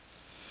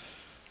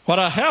 What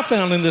I have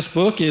found in this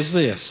book is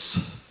this.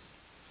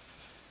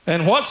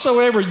 And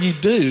whatsoever you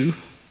do,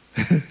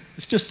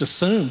 it's just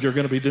assumed you're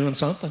going to be doing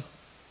something,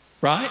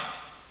 right?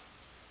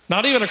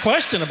 Not even a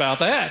question about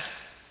that.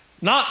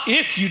 Not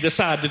if you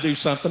decide to do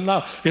something.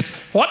 No, it's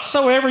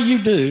whatsoever you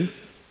do,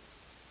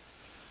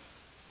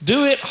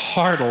 do it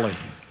heartily.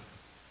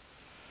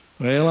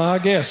 Well, I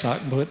guess I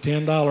can put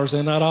 $10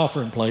 in that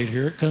offering plate.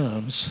 Here it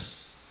comes.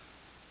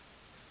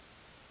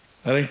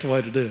 That ain't the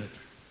way to do it.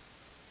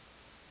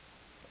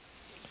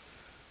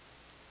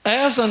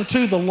 As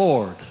unto the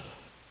Lord.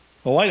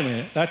 Well, wait a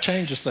minute. That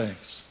changes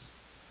things.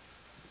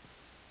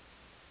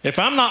 If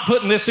I'm not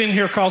putting this in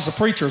here because the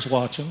preacher's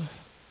watching,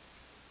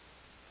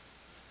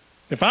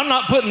 if I'm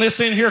not putting this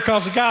in here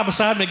because the guy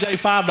beside me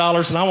gave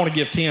 $5 and I want to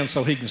give 10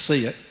 so he can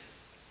see it.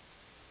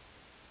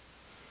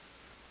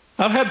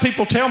 I've had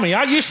people tell me,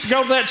 I used to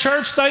go to that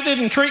church, they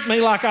didn't treat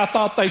me like I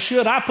thought they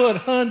should. I put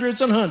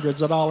hundreds and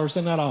hundreds of dollars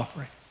in that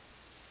offering.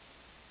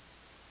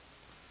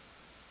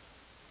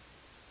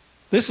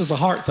 This is a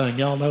heart thing.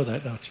 Y'all know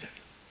that, don't you?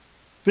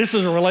 This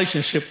is a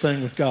relationship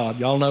thing with God.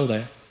 Y'all know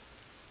that.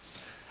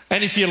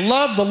 And if you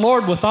love the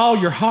Lord with all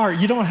your heart,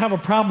 you don't have a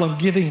problem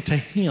giving to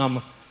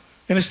Him.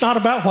 And it's not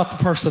about what the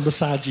person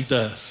beside you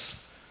does.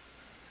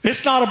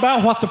 It's not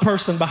about what the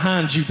person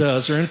behind you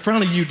does or in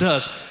front of you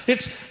does.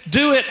 It's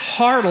do it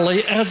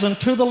heartily as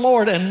unto the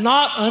Lord and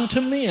not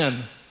unto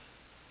men,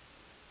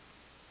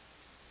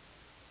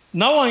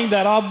 knowing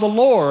that of the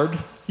Lord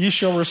you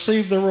shall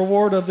receive the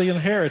reward of the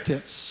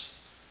inheritance,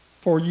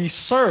 for ye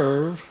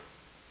serve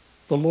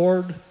the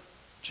Lord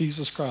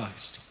Jesus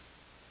Christ.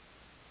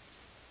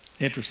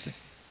 Interesting.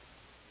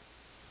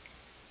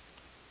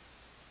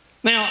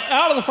 Now,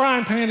 out of the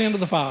frying pan into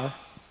the fire.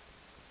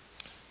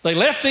 They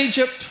left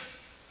Egypt.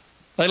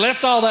 They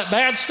left all that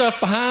bad stuff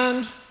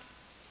behind.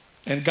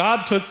 And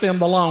God took them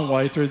the long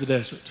way through the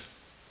desert.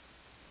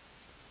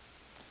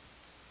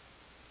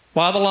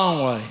 Why the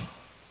long way?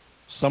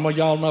 Some of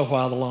y'all know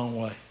why the long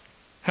way.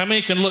 How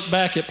many can look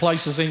back at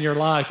places in your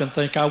life and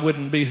think, I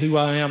wouldn't be who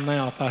I am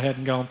now if I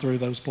hadn't gone through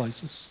those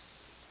places?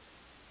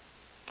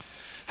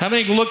 How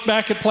many can look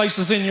back at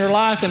places in your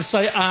life and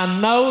say,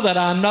 I know that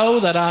I know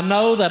that I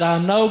know that I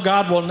know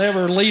God will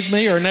never leave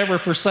me or never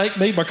forsake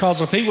me, because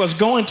if He was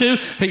going to,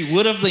 He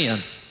would have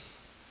then.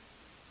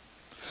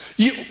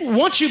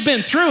 Once you've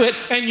been through it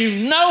and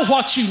you know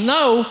what you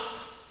know,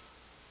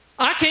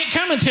 I can't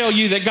come and tell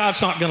you that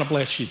God's not going to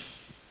bless you.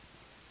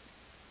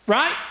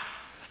 Right?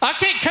 I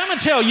can't come and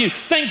tell you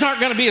things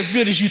aren't going to be as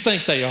good as you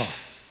think they are.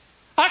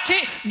 I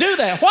can't do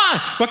that.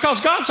 Why?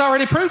 Because God's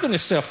already proven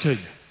Himself to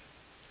you.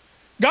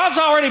 God's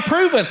already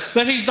proven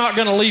that He's not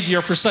going to leave you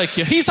or forsake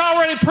you. He's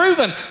already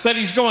proven that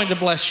He's going to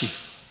bless you.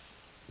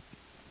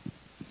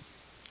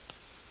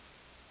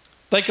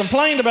 They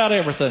complained about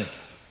everything.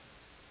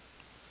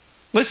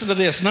 Listen to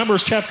this,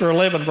 Numbers chapter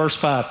 11, verse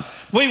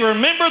 5. We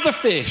remember the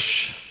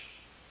fish.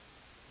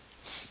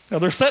 Now,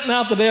 they're sitting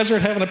out in the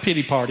desert having a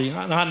pity party.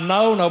 I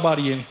know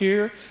nobody in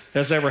here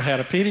has ever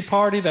had a pity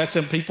party. That's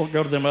when people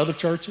go to them other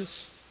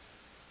churches.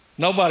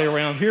 Nobody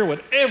around here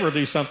would ever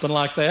do something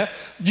like that.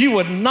 You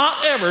would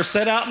not ever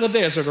sit out in the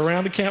desert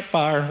around a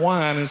campfire and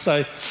whine and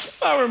say,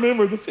 I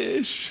remember the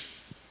fish.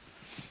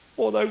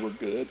 Boy, they were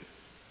good.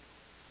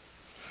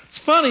 It's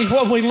funny,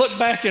 when we look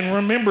back and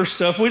remember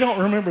stuff, we don't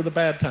remember the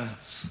bad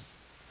times.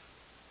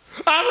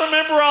 I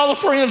remember all the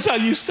friends I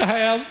used to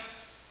have.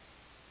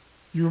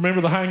 You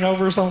remember the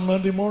hangovers on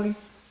Monday morning?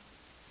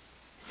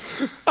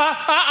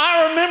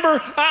 I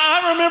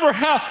remember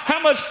how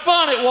much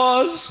fun it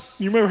was.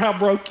 You remember how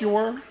broke you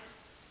were?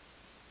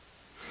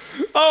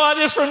 Oh, I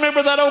just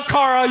remember that old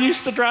car I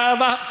used to drive.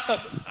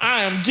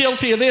 I am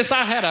guilty of this.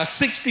 I had a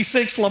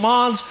 66 Le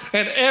Mans,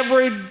 and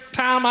every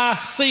time I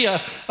see a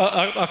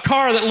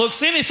car that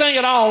looks anything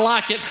at all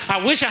like it,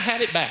 I wish I had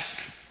it back.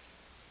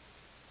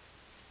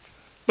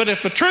 But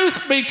if the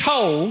truth be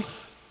told,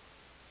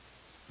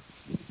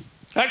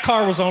 that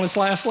car was on its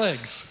last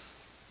legs.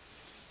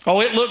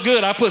 Oh, it looked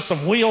good. I put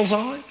some wheels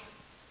on it.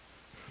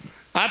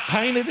 I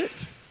painted it.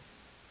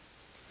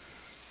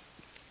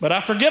 But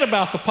I forget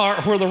about the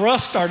part where the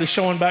rust started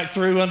showing back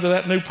through under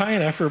that new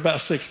paint after about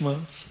 6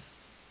 months.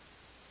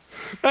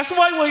 That's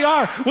the way we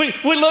are.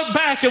 We look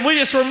back and we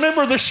just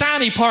remember the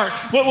shiny part,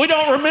 but we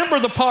don't remember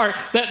the part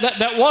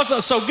that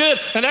wasn't so good.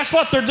 And that's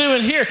what they're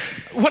doing here.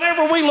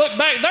 Whenever we look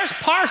back, there's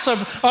parts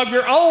of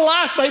your old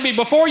life maybe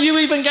before you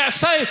even got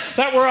saved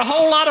that were a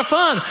whole lot of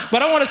fun.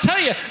 But I want to tell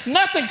you,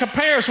 nothing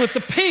compares with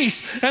the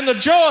peace and the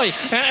joy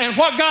and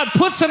what God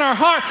puts in our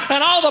heart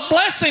and all the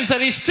blessings that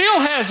He still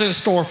has in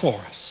store for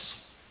us.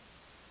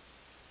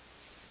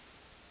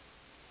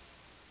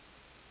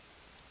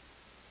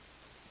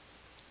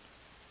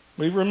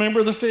 We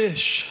remember the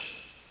fish,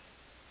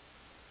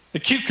 the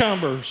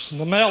cucumbers,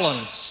 and the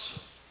melons,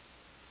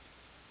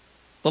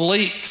 the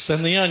leeks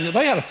and the onions.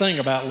 They had a thing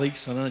about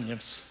leeks and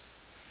onions.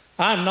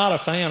 I'm not a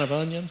fan of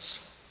onions.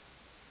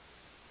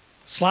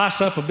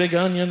 Slice up a big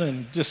onion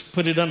and just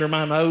put it under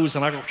my nose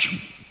and I go.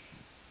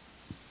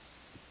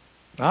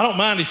 I don't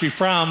mind if you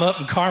fry them up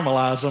and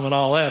caramelize them and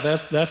all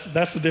that.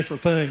 That's a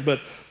different thing.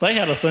 But they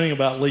had a thing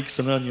about leeks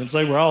and onions.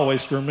 They were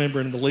always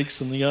remembering the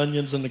leeks and the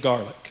onions and the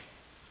garlic.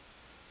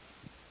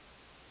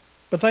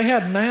 But they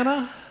had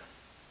manna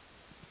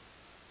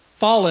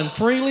falling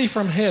freely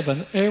from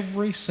heaven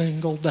every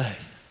single day.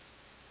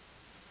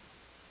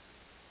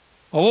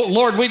 Oh,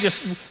 Lord,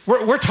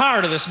 we're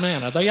tired of this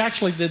manna. They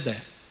actually did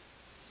that.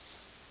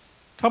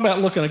 Talk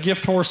about looking a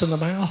gift horse in the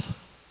mouth.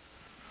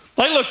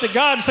 They looked at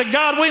God and said,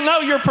 God, we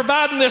know you're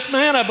providing this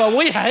manna, but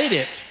we hate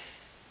it.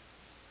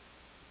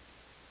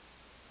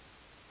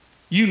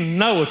 You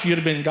know if you'd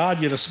have been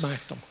God, you'd have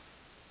smacked them.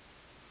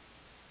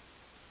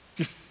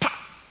 Just pop.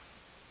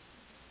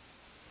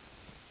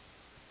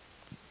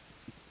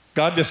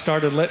 God just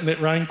started letting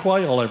it rain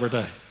quail every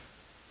day.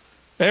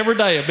 Every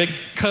day, a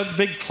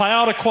big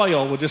cloud of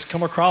quail would just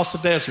come across the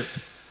desert,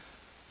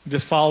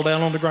 just fall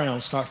down on the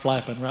ground, start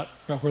flapping right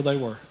where they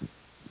were.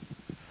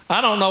 I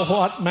don't know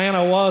what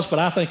manna was, but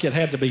I think it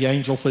had to be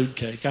angel food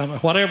cake. I mean,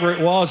 whatever it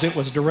was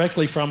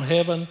directly from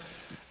heaven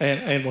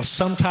and was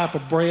some type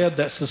of bread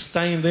that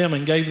sustained them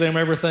and gave them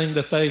everything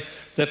that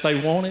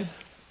they wanted.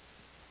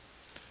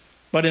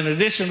 But in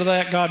addition to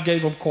that, God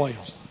gave them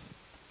quail.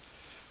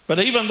 But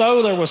even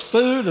though there was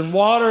food and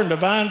water and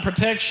divine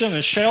protection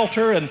and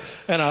shelter and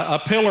a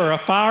pillar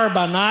of fire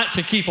by night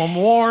to keep them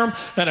warm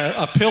and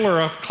a pillar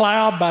of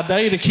cloud by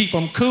day to keep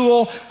them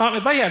cool, I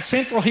mean, they had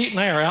central heat and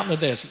air out in the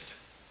desert.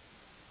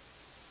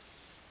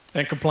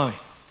 And complain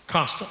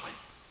constantly.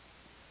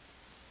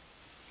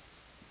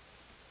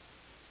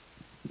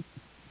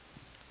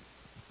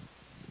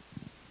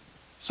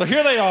 So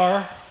here they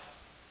are.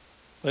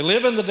 They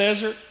live in the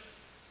desert.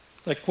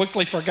 They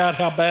quickly forgot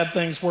how bad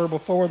things were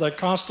before. They're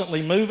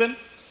constantly moving.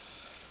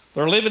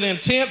 They're living in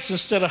tents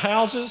instead of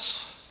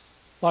houses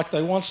like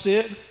they once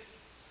did.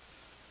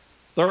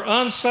 They're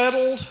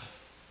unsettled.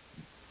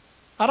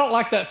 I don't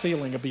like that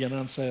feeling of being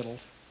unsettled.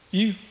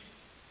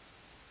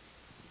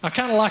 I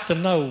kind of like to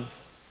know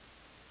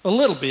a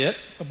little bit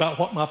about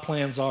what my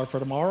plans are for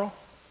tomorrow.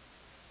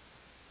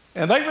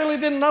 And they really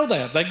didn't know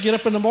that. They'd get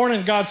up in the morning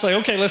and God say,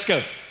 okay, let's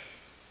go.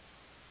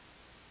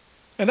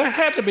 And that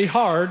had to be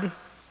hard,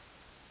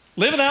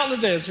 living out in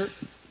the desert,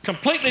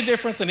 completely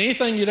different than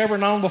anything you'd ever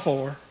known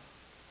before.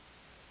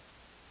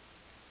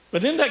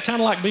 But isn't that kind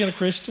of like being a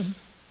Christian?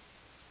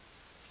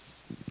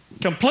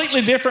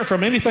 Completely different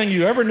from anything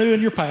you ever knew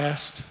in your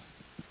past.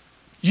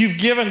 You've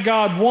given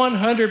God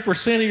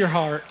 100% of your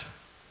heart.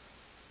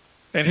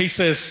 And He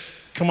says,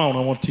 come on, I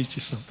want to teach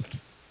you something.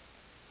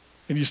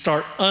 And you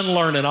start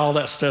unlearning all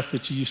that stuff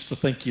that you used to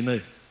think you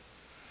knew.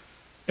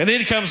 And then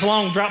He comes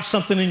along and drops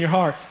something in your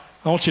heart.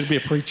 I want you to be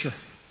a preacher.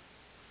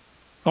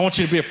 I want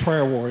you to be a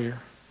prayer warrior.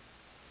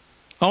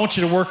 I want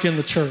you to work in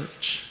the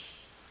church.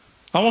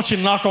 I want you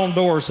to knock on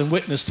doors and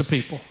witness to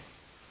people.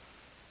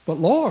 But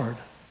Lord,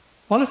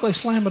 what if they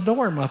slam a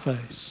door in my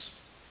face?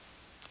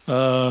 They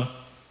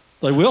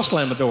will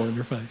slam a door in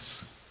your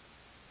face.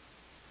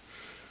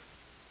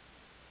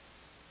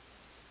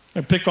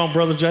 And pick on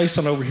Brother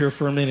Jason over here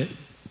for a minute.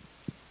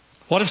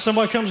 What if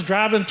somebody comes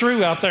driving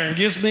through out there and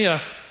gives me an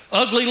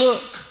ugly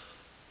look?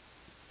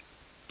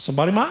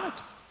 Somebody might.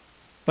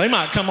 They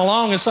might come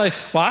along and say,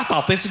 well, I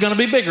thought this is going to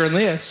be bigger than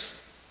this.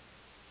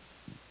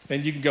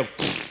 And you can go,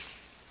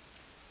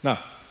 no.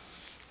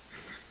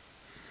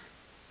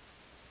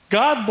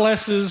 God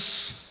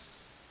blesses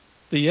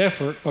the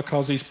effort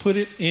because He's put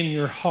it in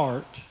your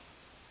heart.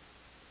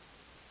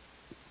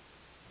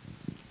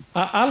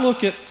 I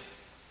look at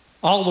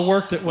all the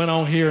work that went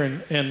on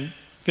here, and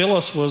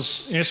Phyllis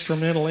was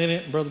instrumental in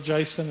it, and Brother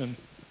Jason, and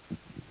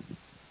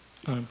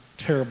I'm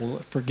terrible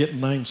at forgetting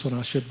names when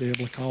I should be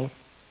able to call them.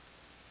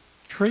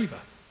 Treva.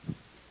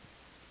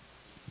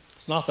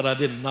 It's not that I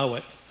didn't know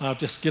it. I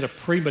just get a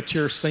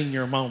premature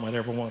senior moment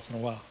every once in a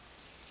while.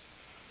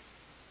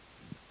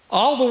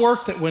 All the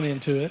work that went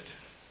into it,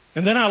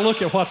 and then I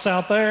look at what's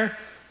out there.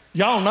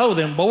 Y'all know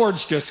them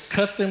boards just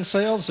cut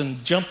themselves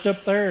and jumped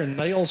up there and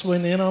nails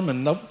went in them,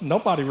 and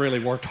nobody really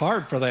worked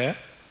hard for that.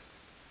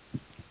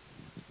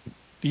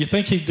 Do you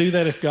think He'd do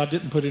that if God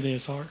didn't put it in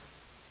His heart?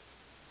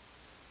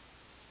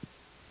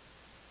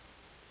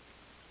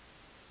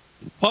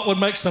 What would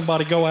make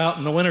somebody go out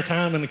in the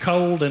wintertime in the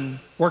cold and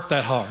work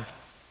that hard?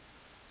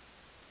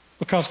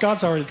 Because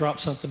God's already dropped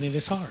something in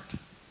His heart.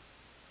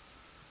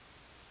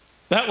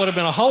 That would have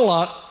been a whole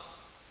lot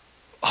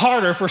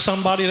harder for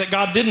somebody that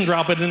God didn't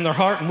drop it in their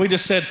heart and we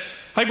just said,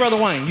 hey, Brother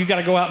Wayne, you got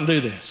to go out and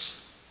do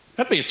this.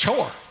 That'd be a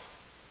chore.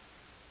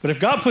 But if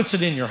God puts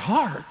it in your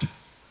heart,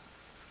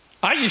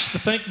 I used to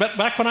think,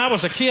 back when I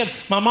was a kid,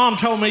 my mom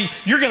told me,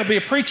 you're going to be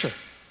a preacher.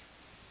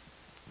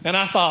 And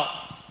I thought,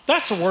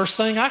 that's the worst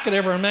thing I could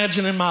ever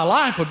imagine in my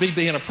life would be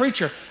being a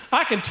preacher.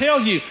 I can tell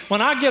you,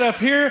 when I get up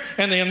here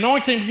and the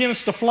anointing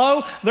begins to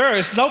flow, there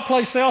is no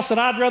place else that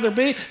I'd rather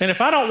be. And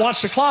if I don't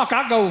watch the clock,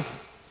 I go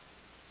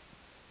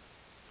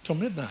till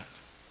midnight.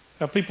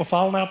 Have people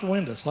falling out the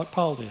windows like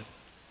Paul did.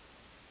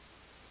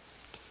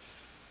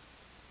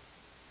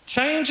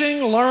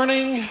 Changing,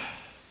 learning,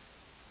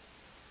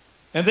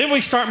 and then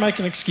we start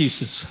making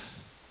excuses.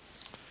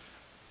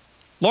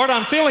 Lord,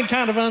 I'm feeling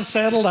kind of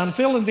unsettled. I'm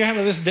feeling kind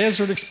of this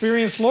desert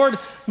experience. Lord,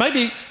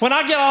 maybe when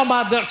I get all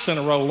my ducks in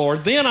a row,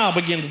 Lord, then I'll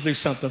begin to do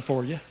something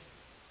for you.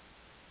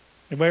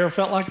 Anybody ever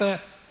felt like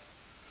that?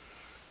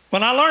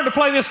 When I learn to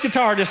play this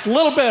guitar just a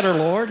little better,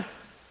 Lord,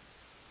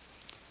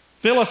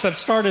 Phyllis had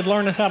started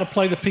learning how to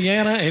play the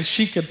piano, and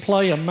she could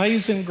play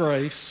Amazing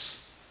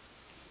Grace.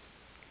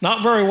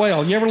 Not very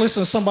well. You ever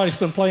listen to somebody who's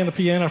been playing the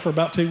piano for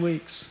about 2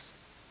 weeks?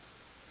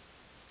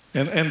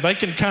 And they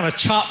can kind of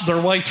chop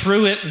their way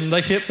through it, and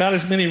they hit about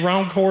as many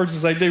wrong chords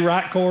as they do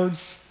right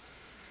chords.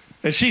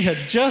 And she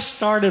had just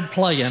started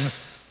playing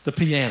the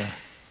piano.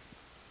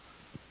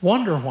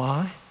 Wonder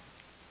why?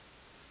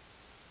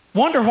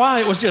 Wonder why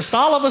it was just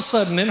all of a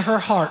sudden in her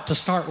heart to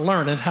start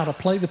learning how to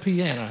play the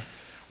piano.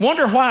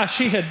 Wonder why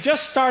she had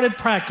just started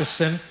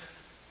practicing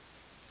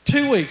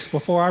 2 weeks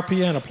before our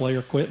piano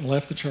player quit and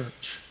left the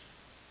church.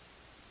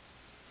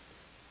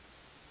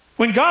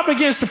 When God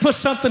begins to put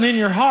something in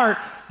your heart,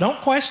 don't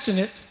question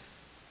it.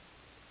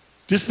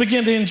 Just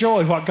begin to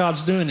enjoy what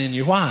God's doing in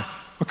you. Why?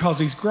 Because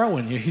He's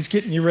growing you. He's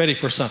getting you ready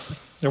for something.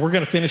 Now we're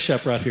going to finish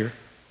up right here.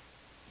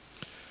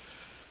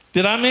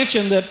 Did I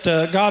mention that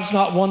God's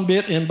not one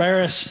bit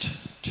embarrassed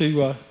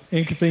to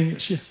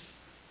inconvenience you?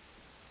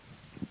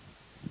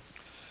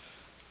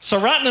 So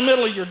right in the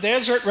middle of your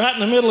desert, right in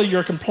the middle of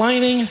your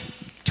complaining,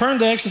 turn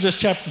to Exodus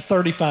chapter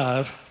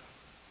 35.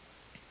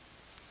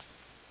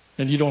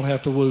 And you don't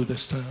have to woo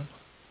this time.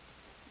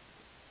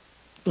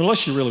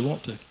 Unless you really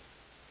want to.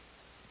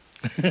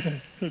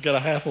 We've got a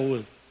half a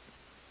woo.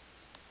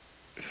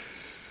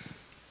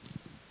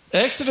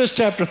 Exodus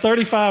chapter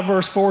 35,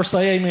 verse 4.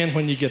 Say amen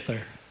when you get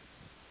there.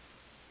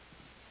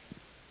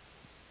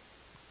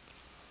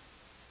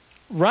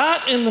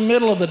 Right in the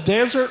middle of the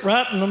desert,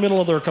 right in the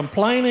middle of their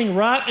complaining,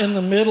 right in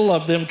the middle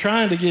of them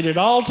trying to get it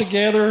all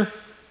together,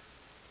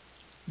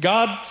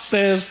 God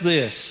says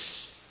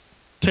this,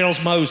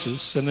 tells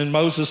Moses, and then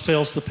Moses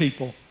tells the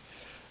people.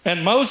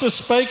 And Moses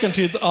spake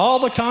unto all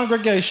the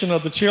congregation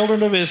of the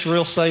children of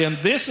Israel, saying,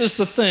 This is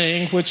the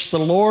thing which the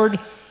Lord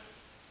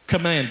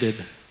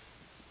commanded.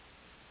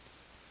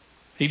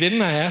 He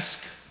didn't ask.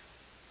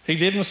 He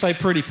didn't say,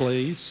 pretty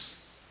please.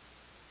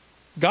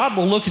 God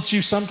will look at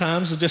you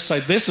sometimes and just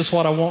say, this is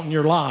what I want in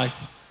your life.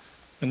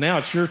 And now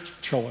it's your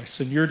choice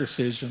and your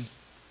decision.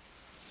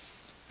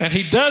 And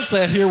He does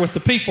that here with the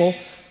people.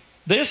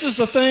 This is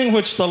the thing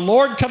which the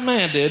Lord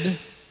commanded,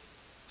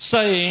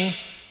 saying,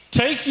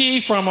 Take ye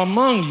from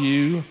among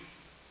you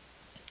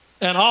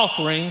an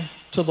offering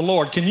to the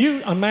Lord. Can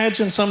you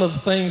imagine some of the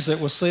things that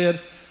was said?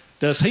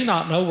 Does He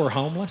not know we're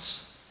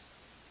homeless?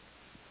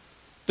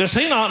 Does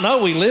He not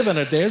know we live in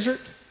a desert?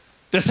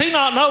 Does He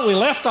not know we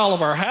left all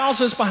of our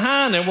houses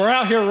behind and we're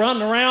out here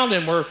running around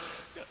and we're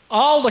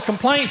all the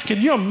complaints?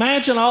 Can you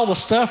imagine all the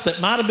stuff that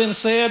might have been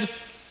said?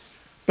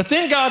 But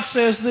then God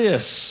says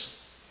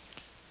this,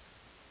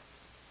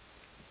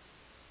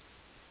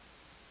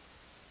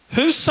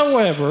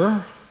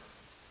 whosoever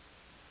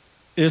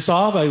is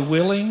of a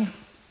willing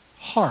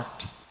heart.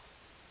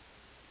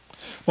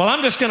 Well,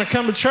 I'm just going to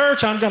come to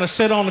church. I'm going to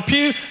sit on the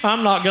pew.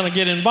 I'm not going to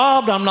get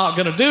involved. I'm not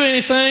going to do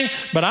anything,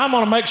 but I'm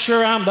going to make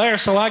sure I'm there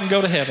so I can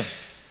go to heaven.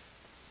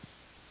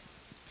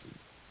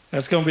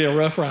 That's going to be a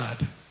rough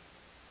ride.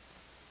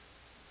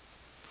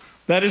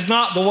 That is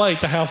not the way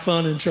to have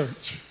fun in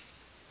church.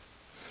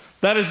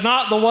 That is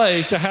not the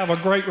way to have a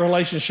great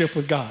relationship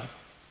with God.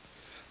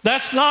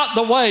 That's not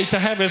the way to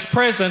have His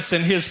presence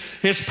and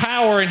His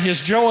power and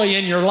His joy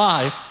in your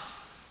life.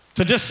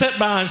 To just sit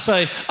by and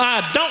say,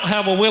 I don't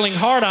have a willing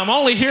heart. I'm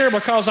only here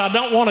because I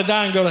don't want to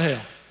die and go to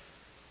hell.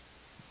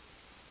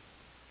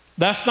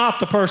 That's not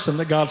the person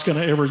that God's going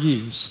to ever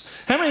use.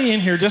 How many in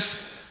here, just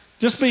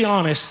be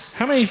honest,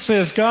 how many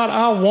says, God,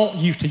 I want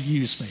you to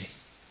use me?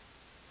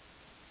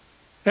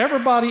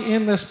 Everybody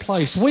in this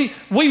place, we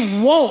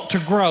want to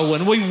grow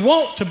and we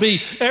want to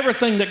be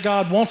everything that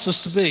God wants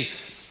us to be.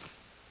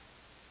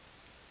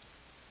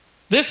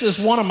 This is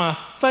one of my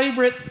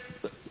favorite,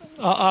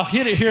 I'll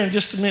hit it here in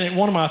just a minute,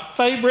 one of my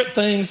favorite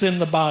things in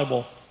the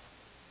Bible.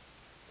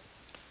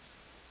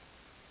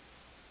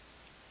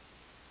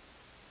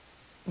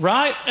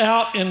 Right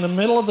out in the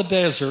middle of the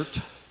desert,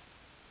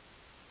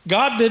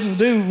 God didn't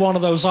do one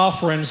of those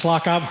offerings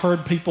like I've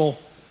heard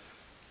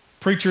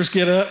preachers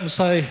get up and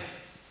say,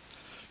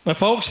 now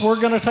folks,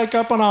 we're going to take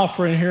up an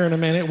offering here in a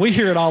minute. We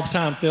hear it all the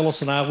time,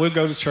 Phyllis and I. We'll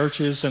go to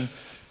churches, and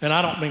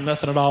I don't mean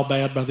nothing at all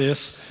bad by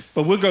this,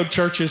 but we'll go to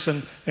churches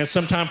and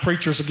sometimes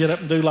preachers will get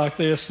up and do like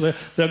this.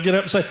 They'll get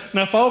up and say,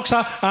 now folks,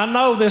 I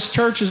know this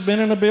church has been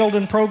in a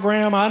building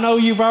program. I know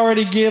you've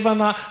already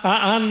given.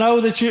 I know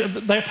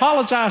that they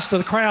apologize to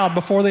the crowd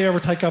before they ever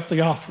take up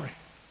the offering.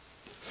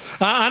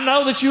 I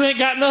know that you ain't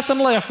got nothing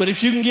left, but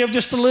if you can give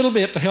just a little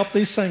bit to help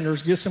these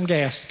singers get some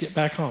gas to get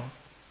back home.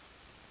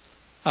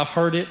 I've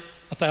heard it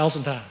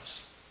 1,000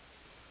 times.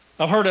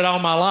 I've heard it all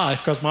my life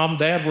because Mom and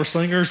Dad were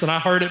singers, and I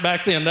heard it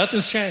back then.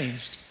 Nothing's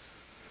changed.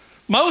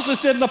 Moses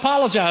didn't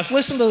apologize.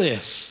 Listen to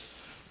this.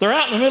 They're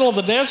out in the middle of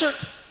the desert,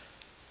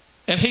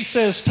 and he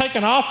says, take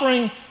an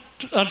offering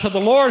unto the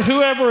Lord.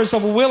 Whoever is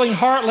of a willing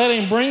heart, let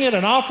him bring it,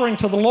 an offering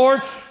to the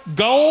Lord,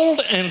 gold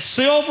and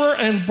silver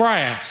and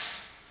brass.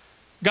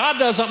 God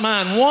doesn't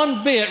mind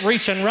one bit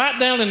reaching right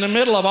down in the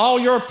middle of all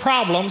your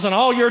problems and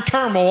all your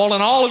turmoil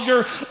and all of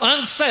your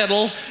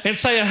unsettled and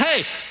saying,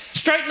 hey,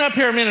 Straighten up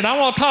here a minute. I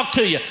want to talk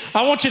to you.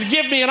 I want you to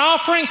give me an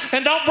offering,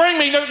 and don't bring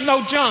me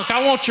no junk.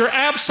 I want your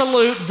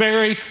absolute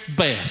very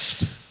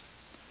best.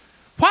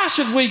 Why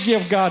should we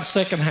give God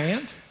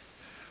secondhand?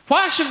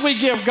 Why should we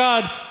give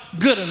God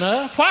good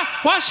enough?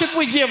 Why should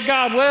we give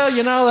God, well,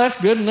 you know,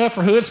 that's good enough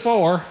for who it's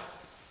for?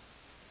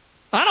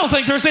 I don't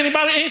think there's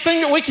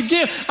anything that we could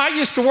give. I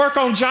used to work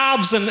on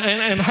jobs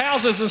and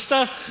houses and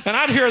stuff, and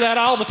I'd hear that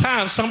all the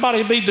time. Somebody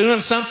would be doing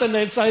something,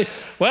 they'd say,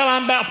 well,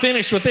 I'm about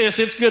finished with this.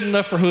 It's good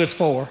enough for who it's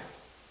for.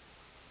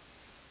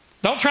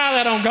 Don't try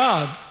that on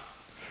God.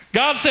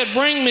 God said,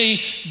 bring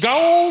me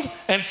gold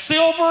and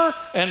silver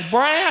and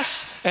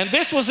brass. And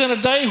this was in a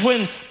day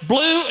when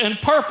blue and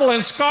purple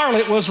and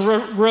scarlet was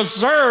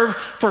reserved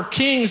for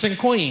kings and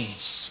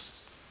queens.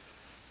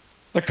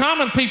 The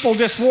common people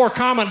just wore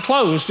common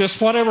clothes,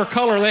 just whatever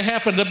color they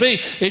happened to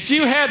be. If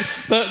you had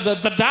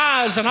the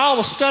dyes and all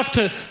the stuff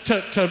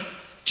to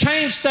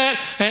change that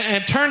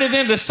and turn it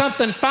into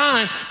something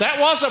fine, that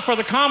wasn't for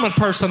the common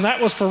person,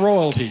 that was for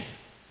royalty.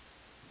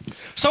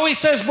 So he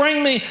says,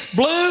 bring me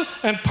blue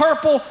and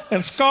purple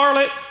and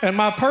scarlet and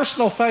my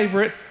personal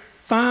favorite,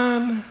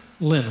 fine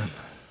linen.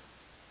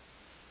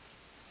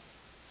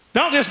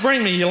 Don't just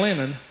bring me your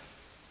linen.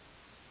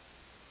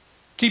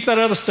 Keep that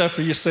other stuff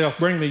for yourself.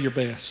 Bring me your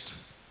best.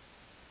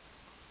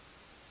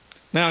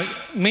 Now,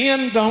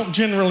 men don't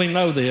generally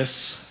know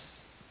this.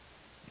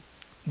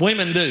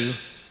 Women do.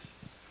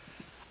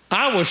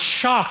 I was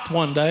shocked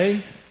one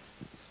day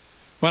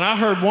when I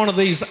heard one of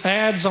these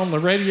ads on the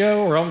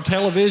radio or on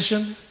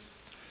television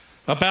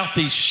about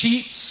these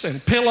sheets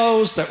and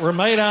pillows that were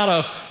made out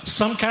of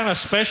some kind of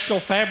special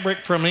fabric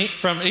from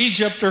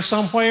Egypt or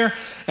somewhere,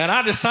 and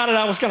I decided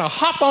I was going to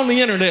hop on the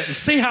internet and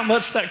see how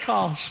much that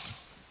cost.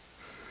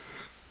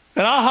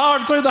 And I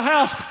hollered through the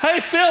house,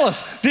 hey,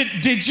 Phyllis,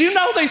 did you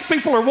know these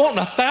people are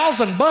wanting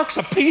 $1,000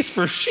 a piece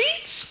for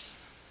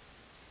sheets?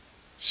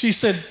 She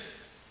said,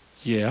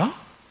 yeah.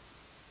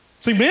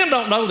 See, men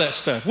don't know that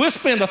stuff. We'll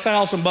spend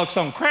 $1,000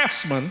 on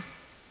Craftsman,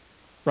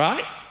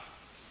 right?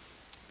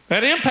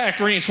 That impact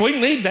wrench, we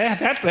need that.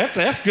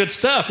 That's good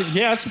stuff.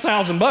 Yeah, it's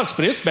 $1,000,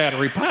 but it's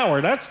battery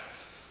powered.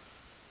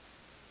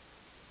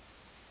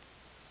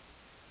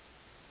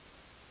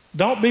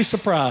 Don't be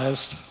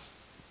surprised.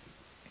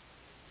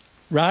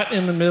 Right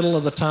in the middle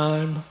of the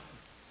time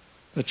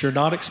that you're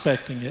not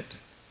expecting it,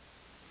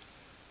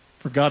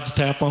 for God to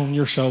tap on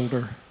your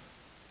shoulder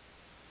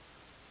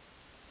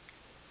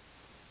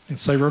and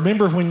say,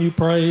 remember when you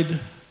prayed,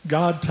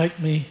 God, take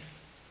me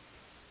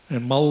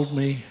and mold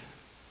me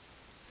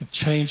and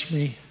change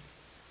me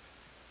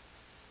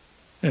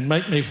and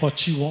make me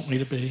what you want me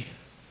to be.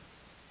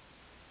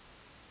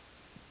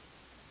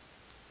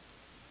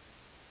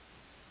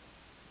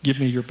 Give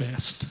me your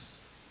best.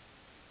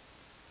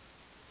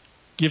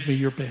 Give me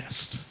your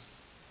best.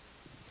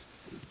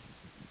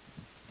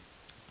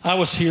 I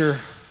was here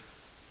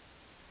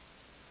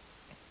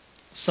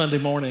Sunday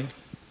morning.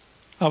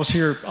 I was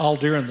here all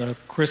during the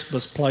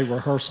Christmas play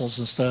rehearsals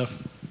and stuff.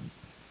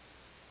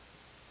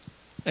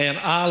 And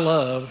I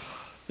love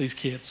these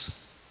kids.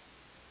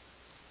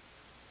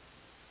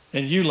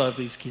 And you love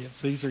these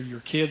kids. These are your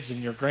kids and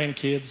your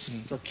grandkids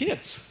and they're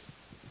kids.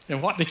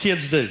 And what do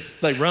kids do?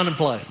 They run and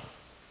play.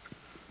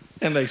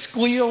 And they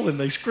squeal and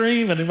they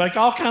scream and they make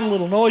all kinds of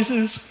little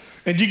noises.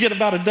 And you get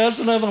about a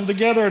dozen of them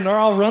together and they're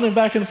all running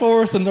back and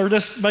forth and they're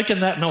just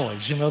making that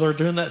noise. You know, they're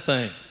doing that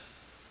thing.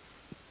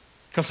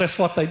 Because that's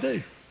what they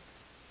do.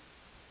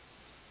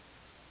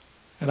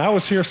 And I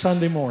was here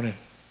Sunday morning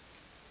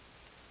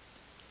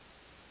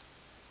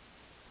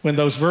when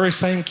those very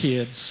same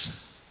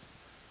kids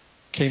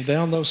came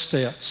down those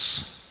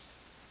steps,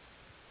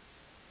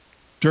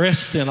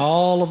 dressed in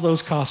all of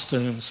those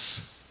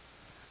costumes,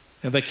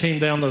 and they came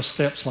down those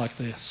steps like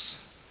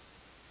this.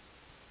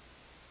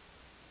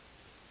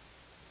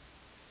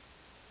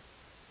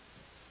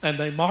 And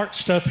they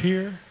marched up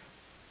here,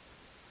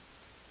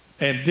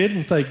 and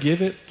didn't they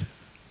give it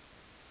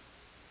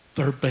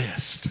their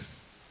best?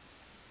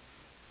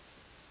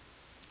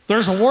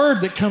 There's a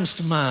word that comes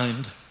to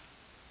mind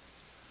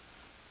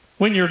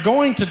when you're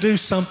going to do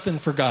something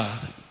for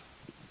God.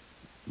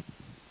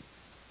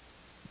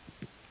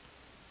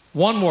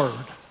 One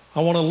word.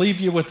 I want to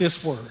leave you with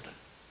this word.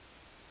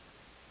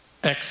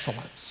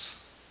 Excellence.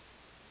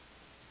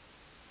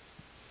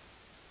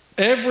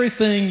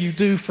 Everything you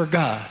do for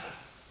God.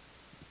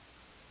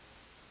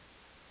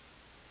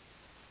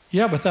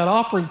 Yeah, but that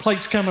offering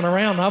plate's coming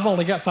around and I've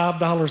only got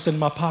 $5 in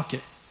my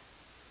pocket.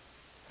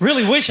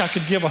 Really wish I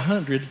could give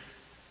 100.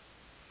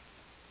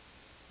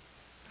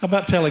 How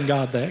about telling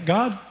God that?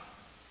 God,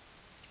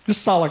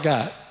 this is all I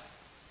got.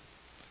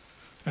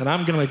 And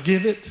I'm going to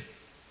give it.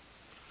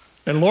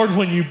 And Lord,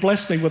 when you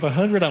bless me with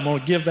 100, I'm going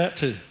to give that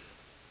too.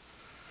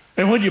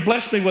 And when you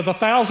bless me with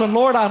 1,000,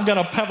 Lord, I'm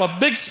going to have a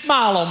big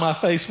smile on my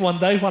face one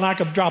day when I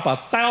can drop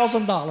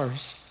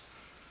 $1,000.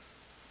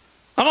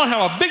 I'm going to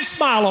have a big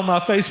smile on my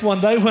face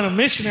one day when a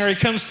missionary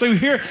comes through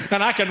here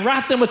and I can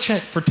write them a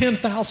check for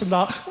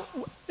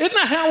 $10,000. Isn't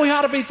that how we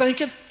ought to be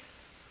thinking?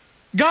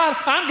 God,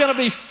 I'm going to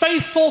be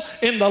faithful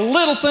in the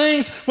little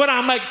things. When I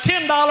make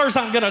 $10,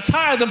 I'm going to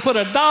tithe and put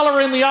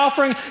 $1 in the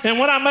offering. And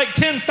when I make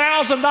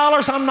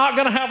 $10,000, I'm not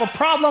going to have a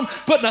problem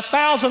putting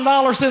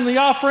 $1,000 in the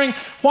offering.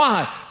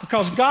 Why?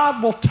 Because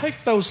God will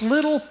take those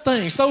little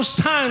things, those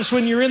times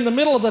when you're in the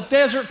middle of the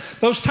desert,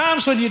 those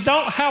times when you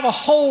don't have a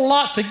whole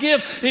lot to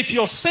give, if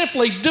you'll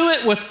simply do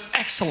it with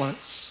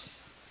excellence.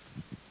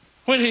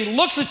 When He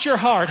looks at your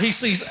heart, He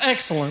sees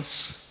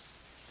excellence.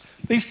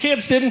 These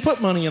kids didn't put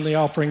money in the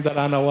offering that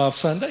I know of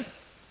Sunday.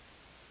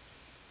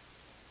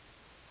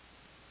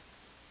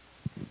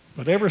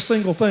 But every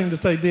single thing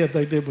that they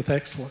did with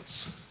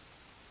excellence.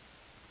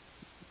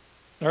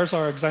 There's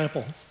our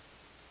example.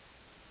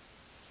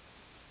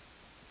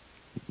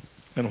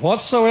 And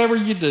whatsoever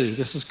you do,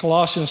 this is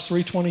Colossians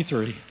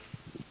 3:23.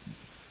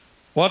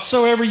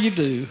 Whatsoever you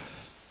do,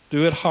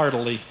 do it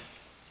heartily,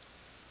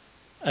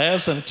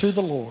 as unto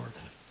the Lord,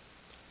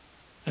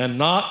 and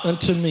not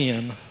unto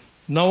men,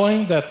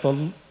 knowing that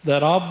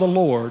of the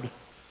Lord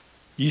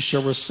ye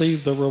shall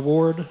receive the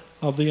reward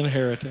of the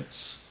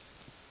inheritance.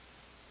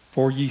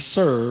 For ye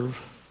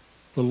serve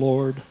the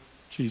Lord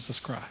Jesus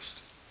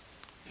Christ.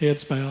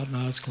 Heads bowed and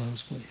eyes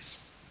closed, please.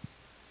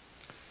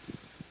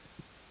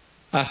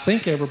 I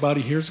think everybody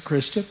here is a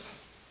Christian.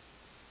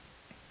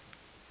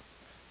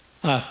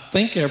 I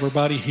think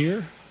everybody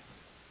here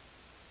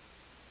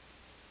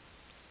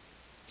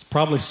is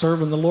probably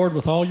serving the Lord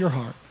with all your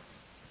heart.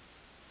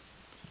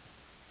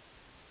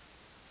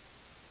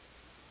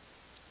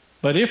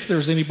 But if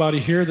there's anybody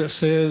here that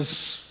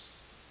says,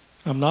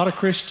 I'm not a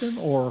Christian,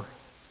 or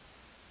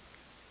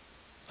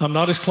I'm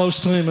not as close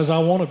to Him as I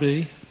want to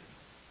be,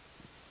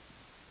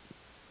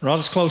 or not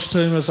as close to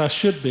Him as I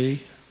should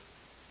be,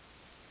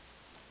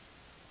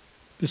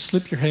 just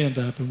slip your hand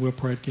up and we'll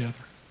pray together.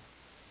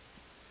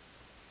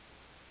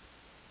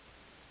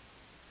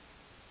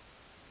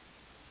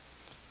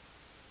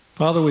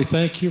 Father, we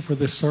thank You for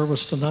this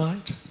service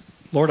tonight.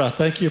 Lord, I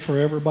thank You for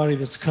everybody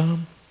that's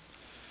come.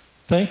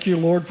 Thank You,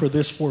 Lord, for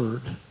this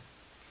word.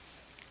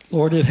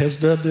 Lord, it has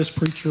done this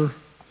preacher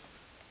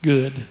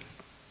good.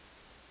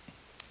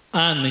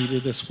 I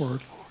needed this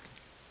word, Lord.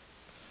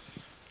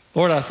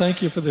 Lord, I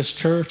thank You for this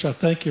church. I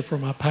thank You for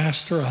my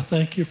pastor. I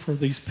thank You for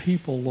these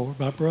people, Lord,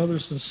 my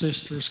brothers and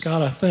sisters.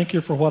 God, I thank You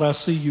for what I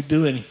see You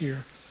doing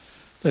here,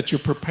 that You're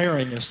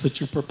preparing us, that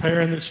You're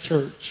preparing this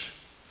church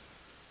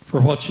for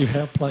what You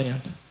have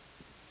planned.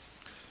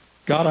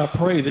 God, I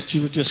pray that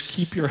You would just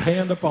keep Your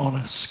hand upon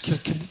us,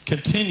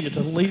 continue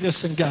to lead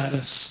us and guide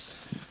us.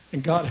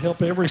 And God,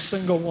 help every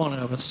single one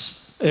of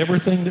us,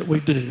 everything that we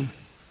do,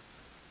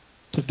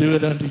 to do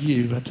it unto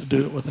You and to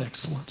do it with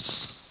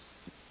excellence.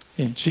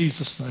 In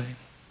Jesus' name,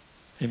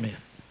 amen.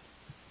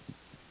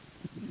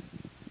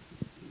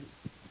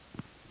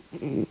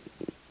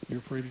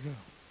 You're free to go.